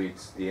you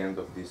reach the end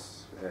of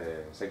this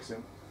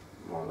section.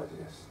 More like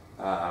this.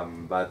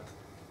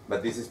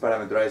 But this is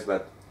parameterized,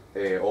 but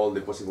all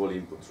the possible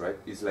inputs, right?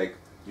 It's like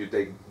you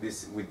take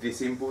this with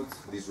this input,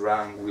 this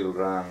run will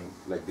run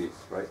like this,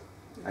 right?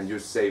 And you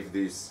save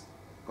this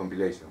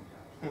compilation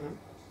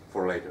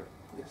for later.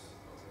 Yes.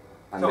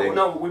 And so then,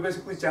 now we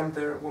basically jump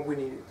there when we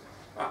need it,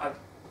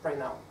 right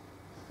now.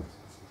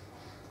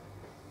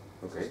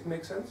 okay. Does it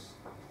make sense?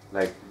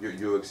 Like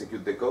you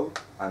execute the code,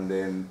 and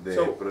then the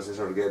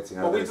processor gets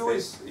in what another we do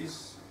state.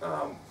 is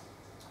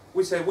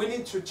we say we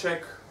need to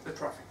check the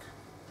traffic.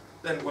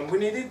 Then when we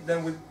need it,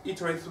 then we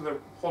iterate through the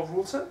whole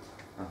rule set,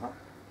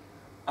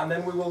 and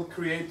then we will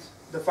create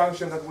the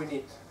function that we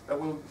need, that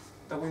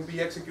will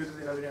be executed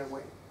in a linear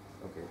way.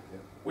 Okay. Yeah.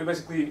 We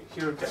basically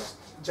here just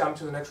jump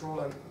to the next rule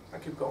and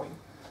keep going.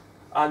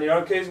 And in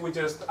our case, we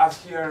just add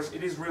here,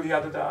 it is really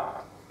added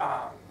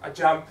a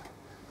jump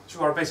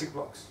to our basic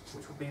blocks,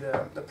 which would be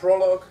the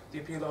prolog, the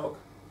epilog,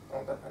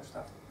 all that kind of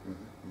stuff.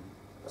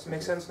 Does it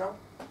make sense now?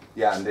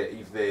 Yeah, and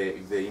if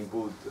the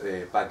input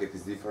packet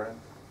is different,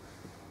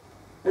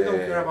 we don't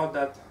care about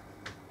that.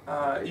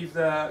 If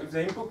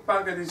the input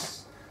packet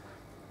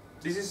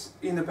this is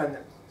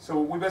independent. So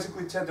we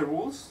basically check the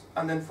rules,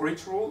 and then for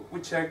each rule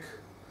we check.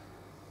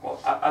 Well,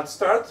 at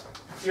start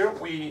here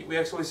we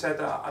actually set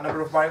a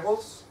number of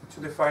variables to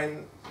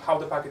define how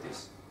the packet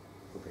is.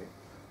 okay.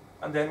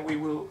 And then we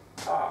will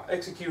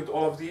execute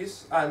all of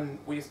these, and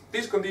with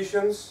these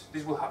conditions,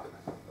 this will happen.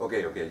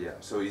 Okay, yeah.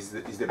 So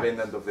it's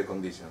dependent of the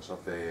conditions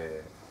of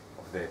the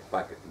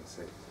packet, let's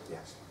say.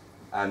 Yes.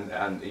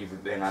 And if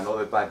then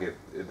another packet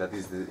that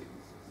is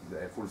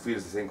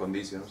fulfills the same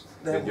conditions,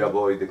 then you we-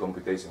 avoid the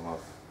computation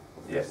of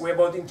Yes, this. we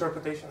avoid the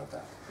interpretation of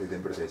that. The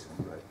interpretation,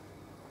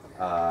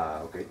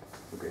 right? Okay.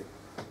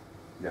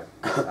 Yeah.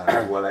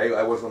 Well,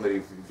 I was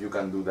wondering if you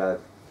can do that.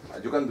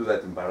 You can do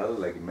that in parallel,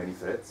 like in many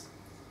threads.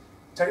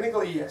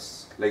 Technically,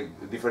 yes. Like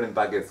different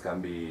packets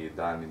can be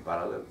done in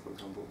parallel, for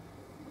example.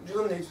 You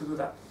don't need to do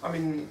that. I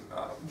mean,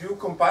 you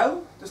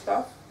compile the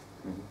stuff,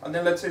 and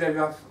then let's say that you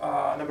have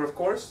a number of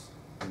cores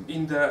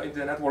in the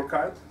network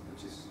card,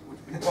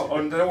 well,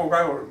 on the network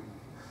card, or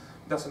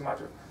doesn't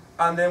matter.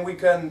 And then we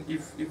can,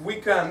 if we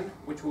can,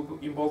 which will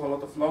involve a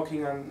lot of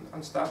locking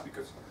and stuff,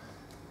 because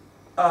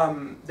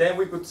then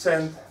we could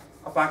send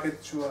a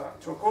packet to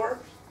a core,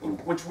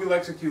 which will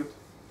execute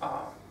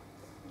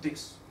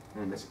this,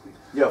 basically.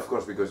 Yeah, of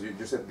course, because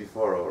you said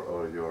before,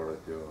 or your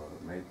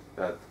mate,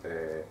 that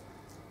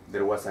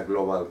there was a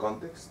global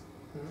context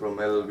from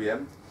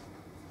LLVM.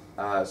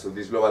 So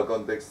this global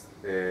context,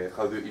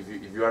 how do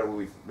if you are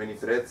with many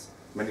threads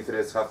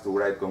have to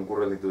write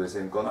concurrently to the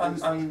same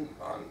context. And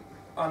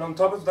on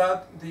top of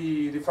that,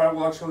 the file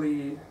will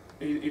actually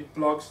it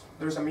blocks.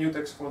 There's a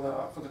mutex for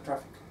the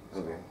traffic.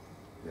 Okay.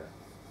 Yeah.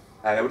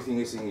 And everything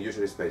is in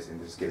user space in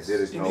this case.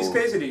 There is in no. this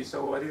case, it is.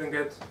 So I didn't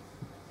get.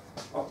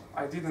 Well,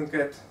 I didn't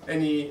get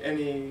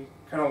any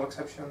kernel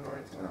exception or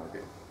anything. Oh,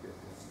 okay. Yeah.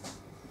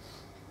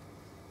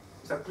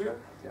 Is that clear?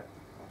 Yeah.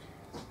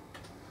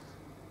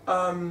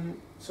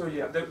 So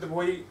yeah, the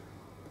way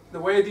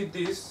I did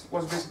this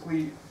was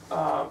basically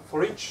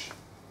for each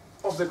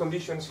of the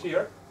conditions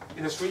here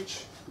in the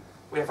switch,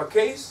 we have a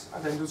case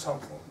and then do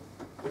something,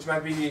 which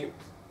might be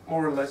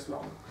more or less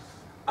long.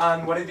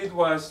 And what I did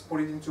was put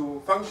it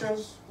into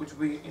functions, which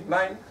will be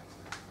inline,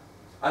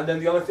 and then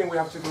the other thing we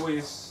have to do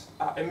is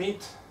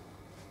emit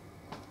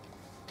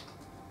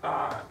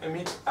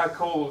a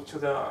call to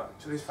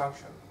this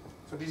function.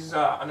 So this is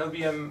an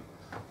LVM.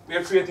 We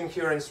are creating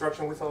here an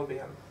instruction with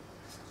LVM.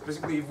 So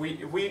basically, if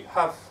we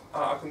have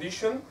a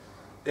condition,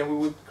 then we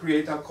would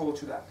create a call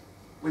to that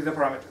with the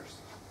parameters.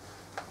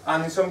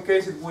 And in some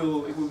case, it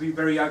will be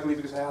very ugly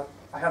because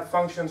I had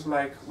functions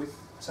like with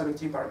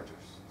 17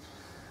 parameters.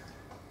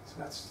 So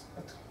that's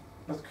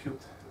not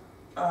cute.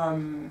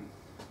 And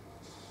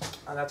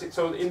that's it.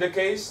 So in the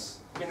case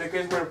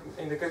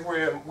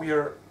where we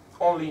are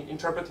only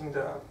interpreting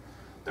the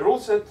rule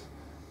set,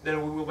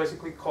 then we will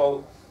basically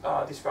call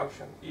this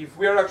function. If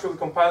we are actually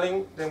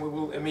compiling, then we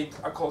will emit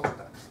a call to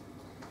that.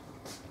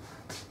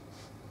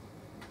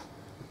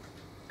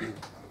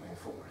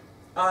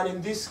 And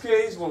in this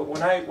case, well,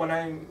 when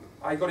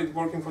I got it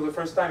working for the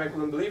first time, I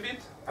couldn't believe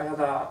it. I had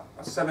a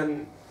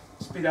 7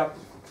 speed up.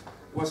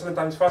 It was 7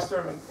 times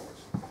faster,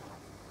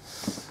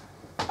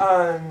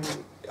 and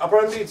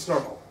apparently it's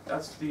normal.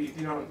 That's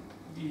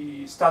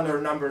the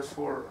standard numbers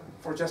for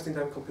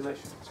just-in-time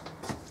compilation.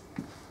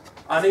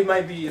 And it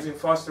might be even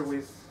faster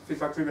with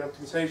feedback-driven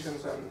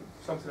optimizations and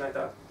something like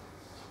that.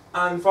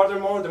 And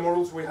furthermore, the more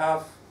rules we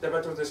have, the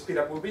better the speed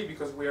up will be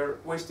because we are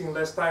wasting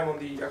less time on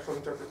the actual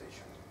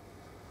interpretation.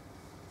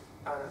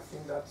 And I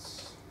think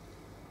that's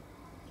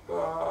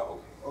okay.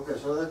 Okay,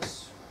 so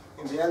that's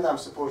in the end I'm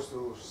supposed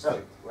to sell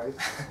it, right?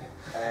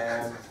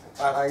 And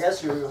I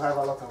guess you have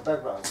a lot of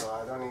background, so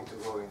I don't need to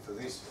go into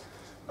this.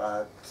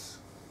 But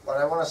what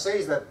I want to say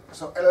is that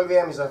so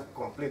LLVM is a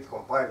complete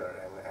compiler,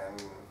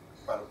 and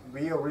well,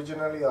 we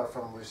originally are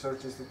from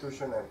research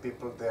institution, and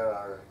people there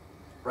are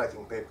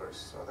writing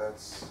papers, so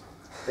that's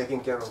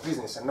taking care of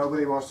business, and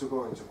nobody wants to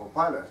go into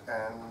compiler.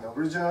 And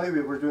originally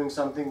we were doing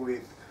something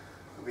with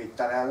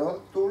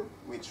Peyrolon tool,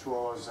 which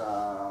was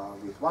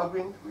with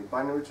Valgrind, with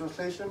binary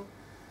translation,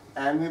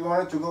 and we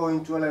wanted to go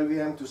into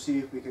LLVM to see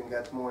if we can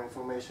get more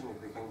information,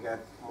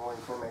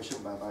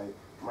 by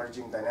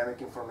merging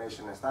dynamic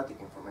information and static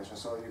information.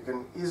 So you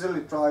can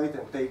easily try it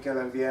and take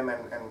LLVM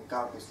and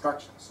count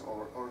instructions,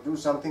 or do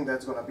something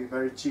that's going to be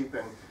very cheap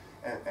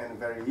and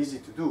very easy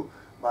to do.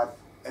 But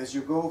as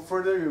you go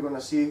further, you're going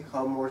to see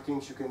how more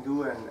things you can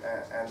do,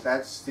 and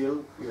that's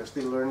you're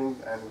still learning,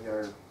 and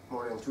you're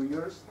more than 2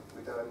 years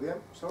with LLVM,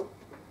 so?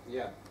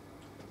 Yeah.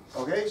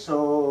 Okay,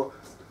 so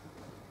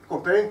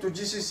comparing to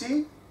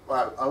GCC,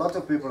 well, a lot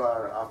of people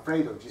are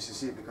afraid of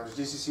GCC because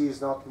GCC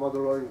is not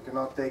modular. You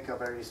cannot take a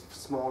very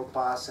small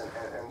pass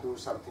and do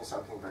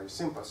something very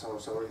simple.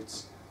 So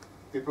it's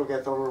people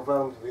get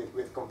overwhelmed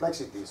with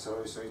complexity.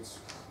 So it's,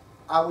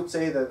 I would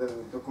say that the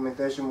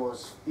documentation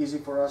was easy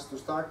for us to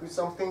start with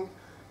something,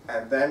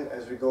 and then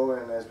as we go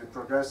and as we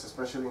progress,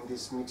 especially in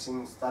this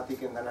mixing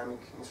static and dynamic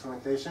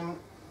instrumentation,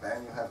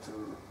 then you have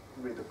to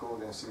read the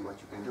code and see what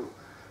you can do.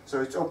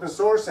 So it's open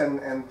source,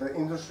 and the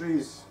industry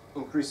is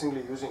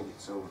increasingly using it.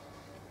 So,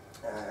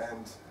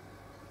 and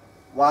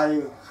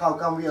how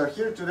come we are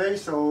here today?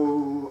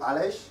 So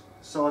Aleix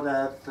saw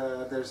that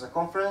there's a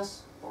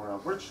conference or a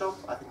workshop,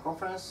 I think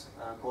conference,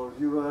 called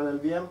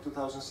LLVM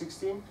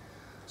 2016.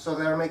 So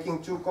they are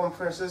making 2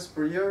 conferences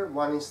per year,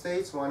 one in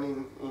States, one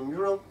in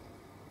Europe.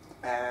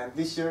 And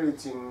this year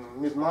it's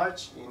in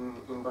mid-March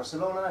in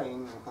Barcelona,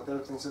 in Hotel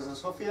Princesa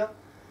Sofia.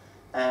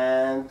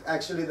 And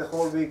actually the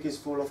whole week is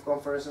full of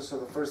conferences. So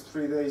the first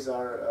 3 days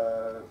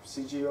are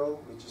CGO,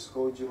 which is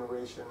code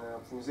generation and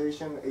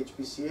optimization,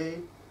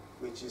 HPCA,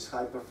 which is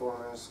high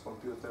performance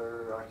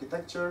computer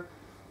architecture,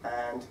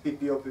 and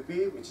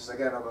PPOPP, which is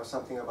again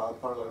something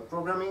about parallel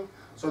programming.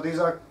 So these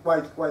are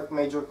quite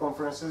major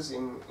conferences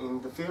in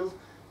the field.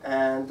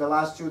 And the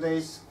last 2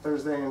 days,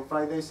 Thursday and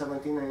Friday,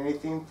 17th and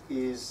 18th,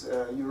 is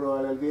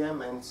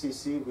LLVM and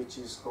CC, which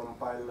is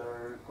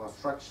compiler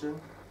construction,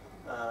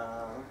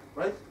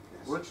 right?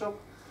 Yes. Workshop.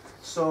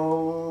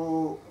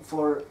 So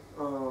for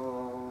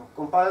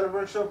compiler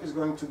workshop is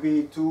going to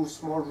be 2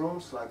 small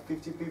rooms, like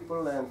 50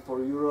 people, and for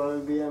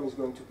LLVM is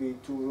going to be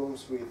 2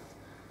 rooms with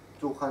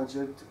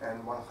 200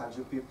 and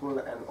 100 people.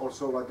 And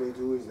also what they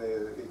do is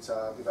it's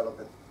a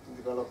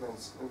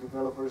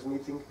developers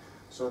meeting,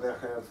 so they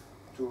have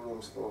 2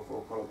 rooms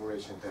for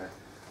collaboration there.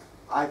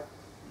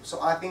 So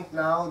I think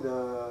now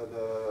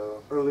the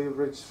early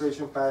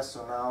registration pass,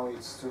 so now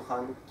it's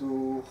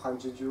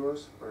 200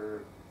 euros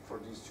for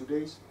these 2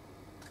 days,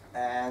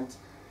 and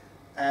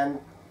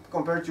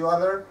compared to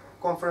other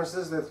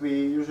conferences that we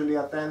usually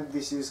attend,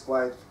 this is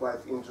quite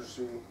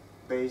industry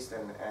based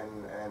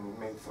and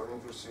made for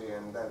industry,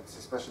 and that's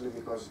especially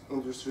because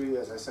industry,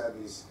 as I said,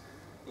 is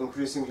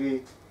increasingly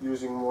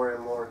using more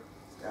and more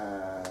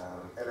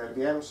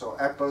LLVM. So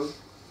Apple,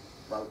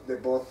 well, they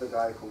bought the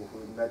guy who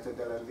invented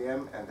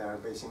LLVM, and they are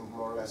basing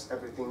more or less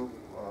everything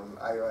on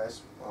iOS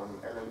on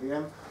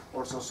LLVM.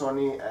 Also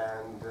Sony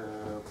and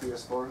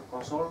PS4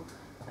 console,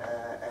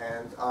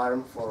 and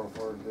ARM for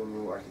the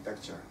new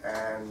architecture.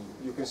 And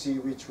you can see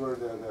which were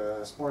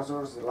the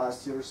sponsors the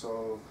last year,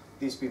 so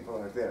these people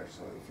are there.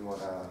 So if you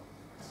want to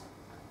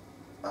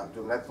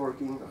do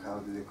networking, or how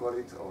do they call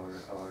it,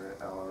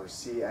 or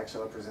see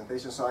actual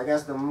presentation. So I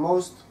guess the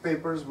most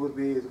papers would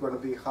be going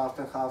to be half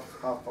and half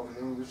from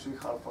the industry,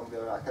 half from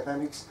the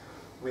academics.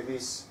 With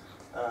this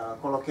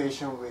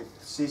collocation with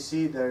CC,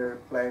 they're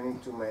planning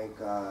to make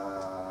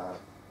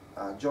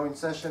a joint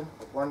session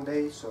of 1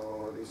 day, so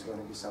there's going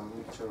to be some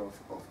mixture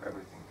of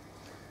everything.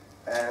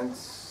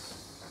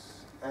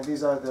 And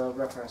these are the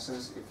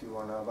references if you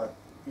want to, but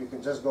you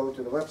can just go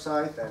to the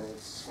website, and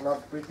it's not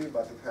pretty,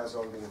 but it has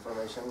all the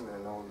information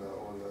and all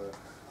the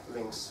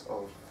links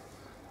of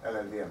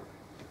LLVM.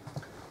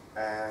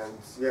 And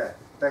yeah,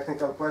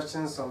 technical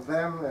questions on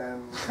them,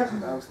 and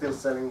I'm still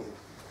selling it,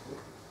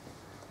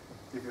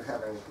 if you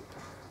have anything.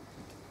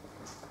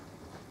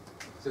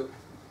 So,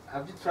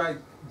 have you tried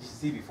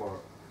GCC before?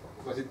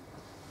 Was it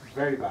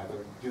very bad,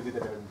 or you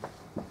didn't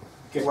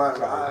get Well, to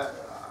try it?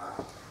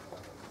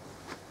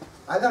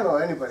 I don't know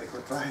anybody who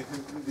tried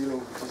dealing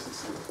with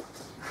GCC.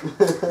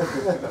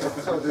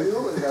 So do you?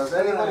 Does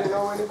anybody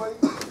know anybody?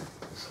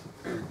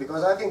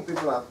 Because I think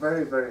people are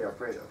very, very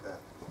afraid of that.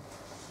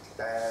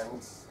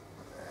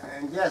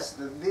 And yes,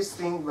 this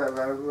thing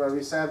where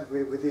we said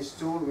with this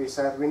tool, we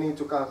said we need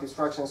to count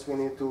instructions, we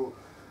need to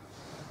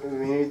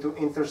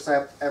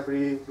intercept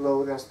every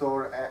load and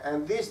store,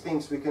 and these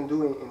things we can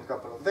do in a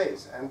couple of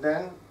days. And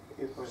then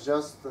it was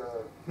just...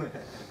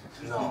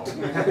 No,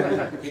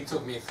 it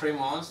took me 3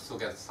 months to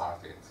get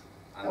started.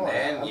 And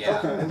then, I'm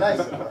yeah. talking nice.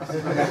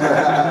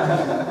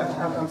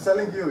 I'm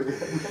selling you.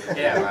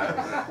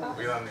 Yeah, but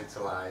we don't need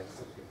to lie.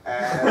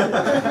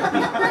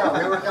 No,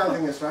 we were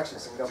counting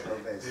instructions in a couple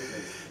of days.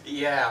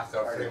 Yeah, after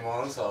 3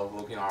 months of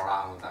looking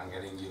around and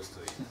getting used to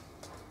it.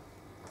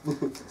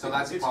 So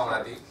that's the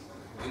problem.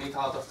 You need a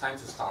lot of time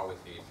to start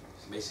with it.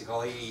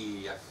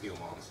 Basically, a few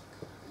months.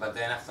 But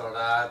then after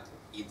that,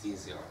 it's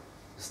easier.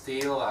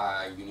 Still,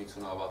 you need to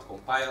know about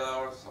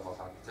compilers, about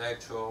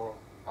architecture,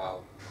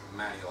 about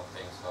many other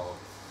things. So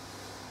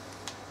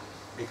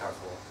be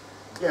careful.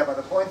 Yeah, but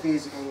the point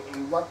is,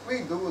 in what we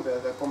do,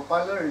 the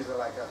compiler is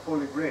like a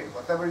holy grail.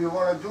 Whatever you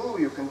want to do,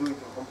 you can do it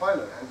in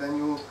compiler, and then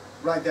you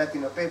write that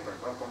in a paper.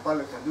 Well,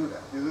 compiler can do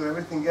that. You do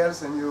everything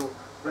else, and you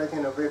write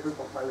in a paper,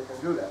 compiler can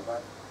do that.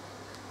 But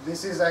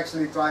this is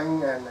actually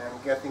trying and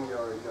getting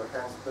your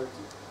hands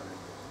dirty.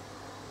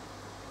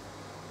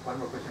 One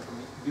more question from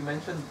me. You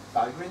mentioned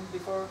Valgrind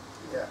before.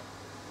 Yeah.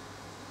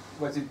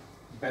 Was it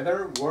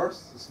better,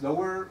 worse,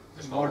 slower,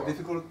 more Slower.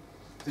 difficult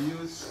to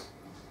use?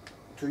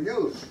 To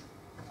use.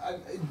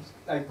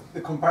 Like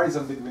the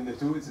comparison between the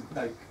two, is it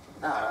like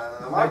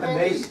night and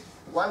day?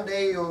 One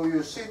day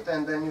you sit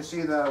and then you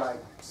see there are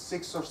like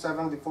 6 or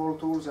 7 default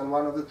tools, and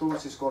one of the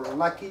tools is called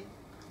Lucky,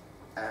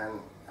 and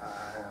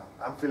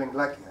I'm feeling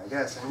lucky, I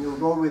guess. And you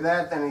go with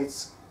that, and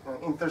it's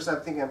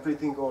intercepting and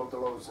printing all the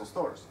loads and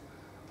stores,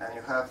 and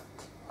you have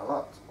a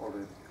lot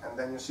already. And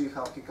then you see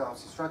how he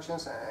counts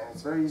instructions, and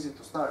it's very easy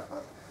to start.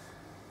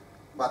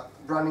 But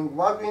running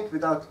Valgrind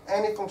without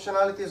any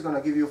functionality is going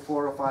to give you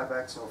 4 or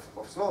 5x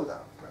of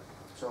slowdown. Right.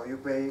 So you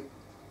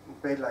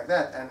pay like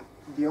that, and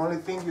the only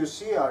thing you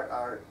see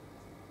are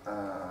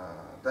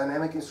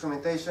dynamic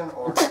instrumentation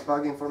or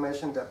bug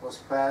information that was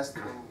passed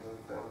in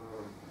the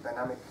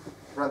dynamic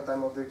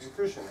runtime of the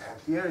execution.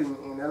 And here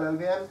in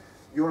LLVM,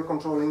 you're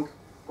controlling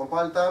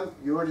compile time,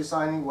 you're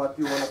deciding what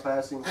you want to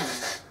pass into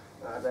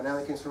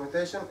dynamic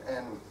instrumentation,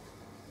 and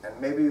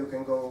maybe you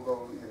can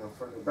go even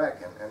further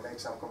back and make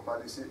some compile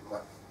decisions,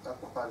 well, not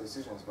compile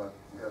decisions, but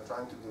we are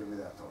trying to deal with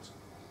that also.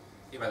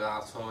 Yeah, but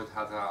also it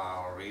had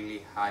a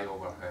really high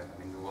overhead. I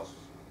mean, it was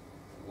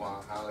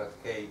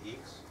 100k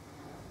gigs,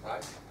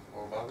 right,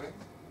 for Valgrind.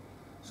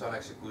 So an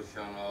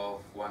execution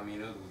of 1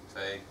 minute would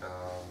take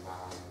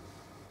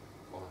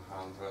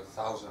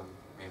 100,000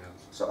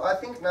 minutes. So I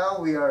think now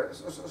we are,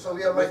 so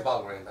we are with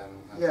Valgrind.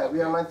 yeah,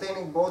 we are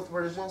maintaining both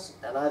versions,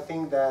 and I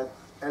think that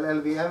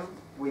LLVM,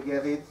 we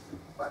get it,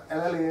 but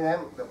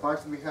LLVM, the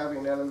parts we have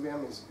in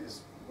LLVM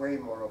is way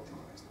more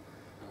optimized.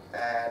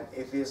 And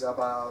it is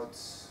about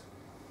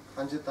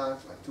 100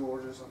 times, like 2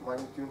 orders of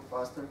magnitude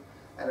faster.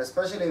 And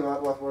especially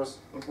what was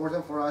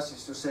important for us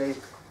is to say,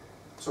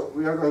 so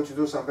we are going to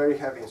do some very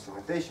heavy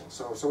instrumentation.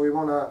 So we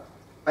want to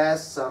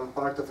pass some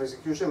part of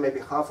execution, maybe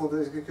half of the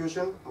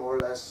execution, more or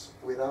less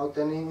without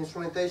any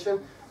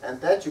instrumentation, and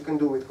that you can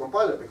do with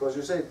compiler, because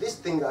you say, this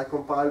thing I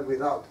compiled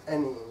without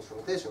any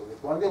instrumentation.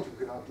 With Valgrind you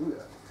cannot do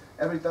that.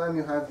 Every time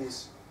you have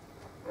this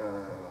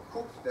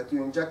hook that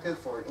you injected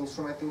for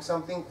instrumenting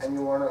something, and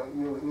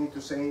you need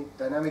to say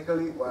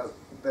dynamically, well,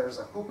 there's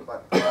a hook,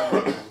 but I'm not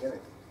doing anything.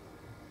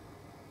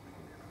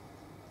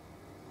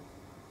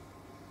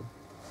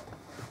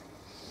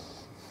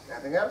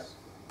 Anything else?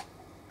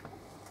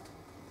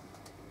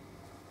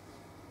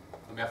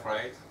 Don't be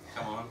afraid.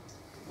 Come on.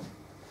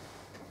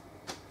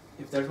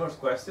 If there's more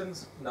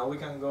questions, now we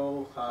can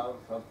go have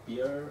a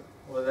beer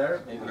over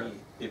there. Maybe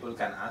people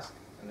can ask,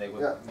 and they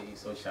will be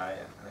so shy.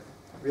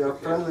 We are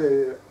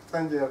friendlier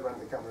when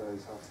the camera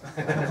is off.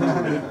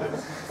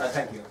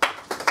 Thank you.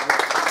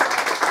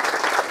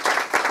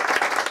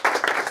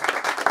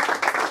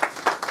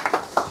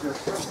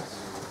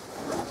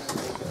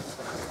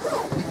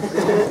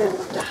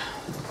 Cheers.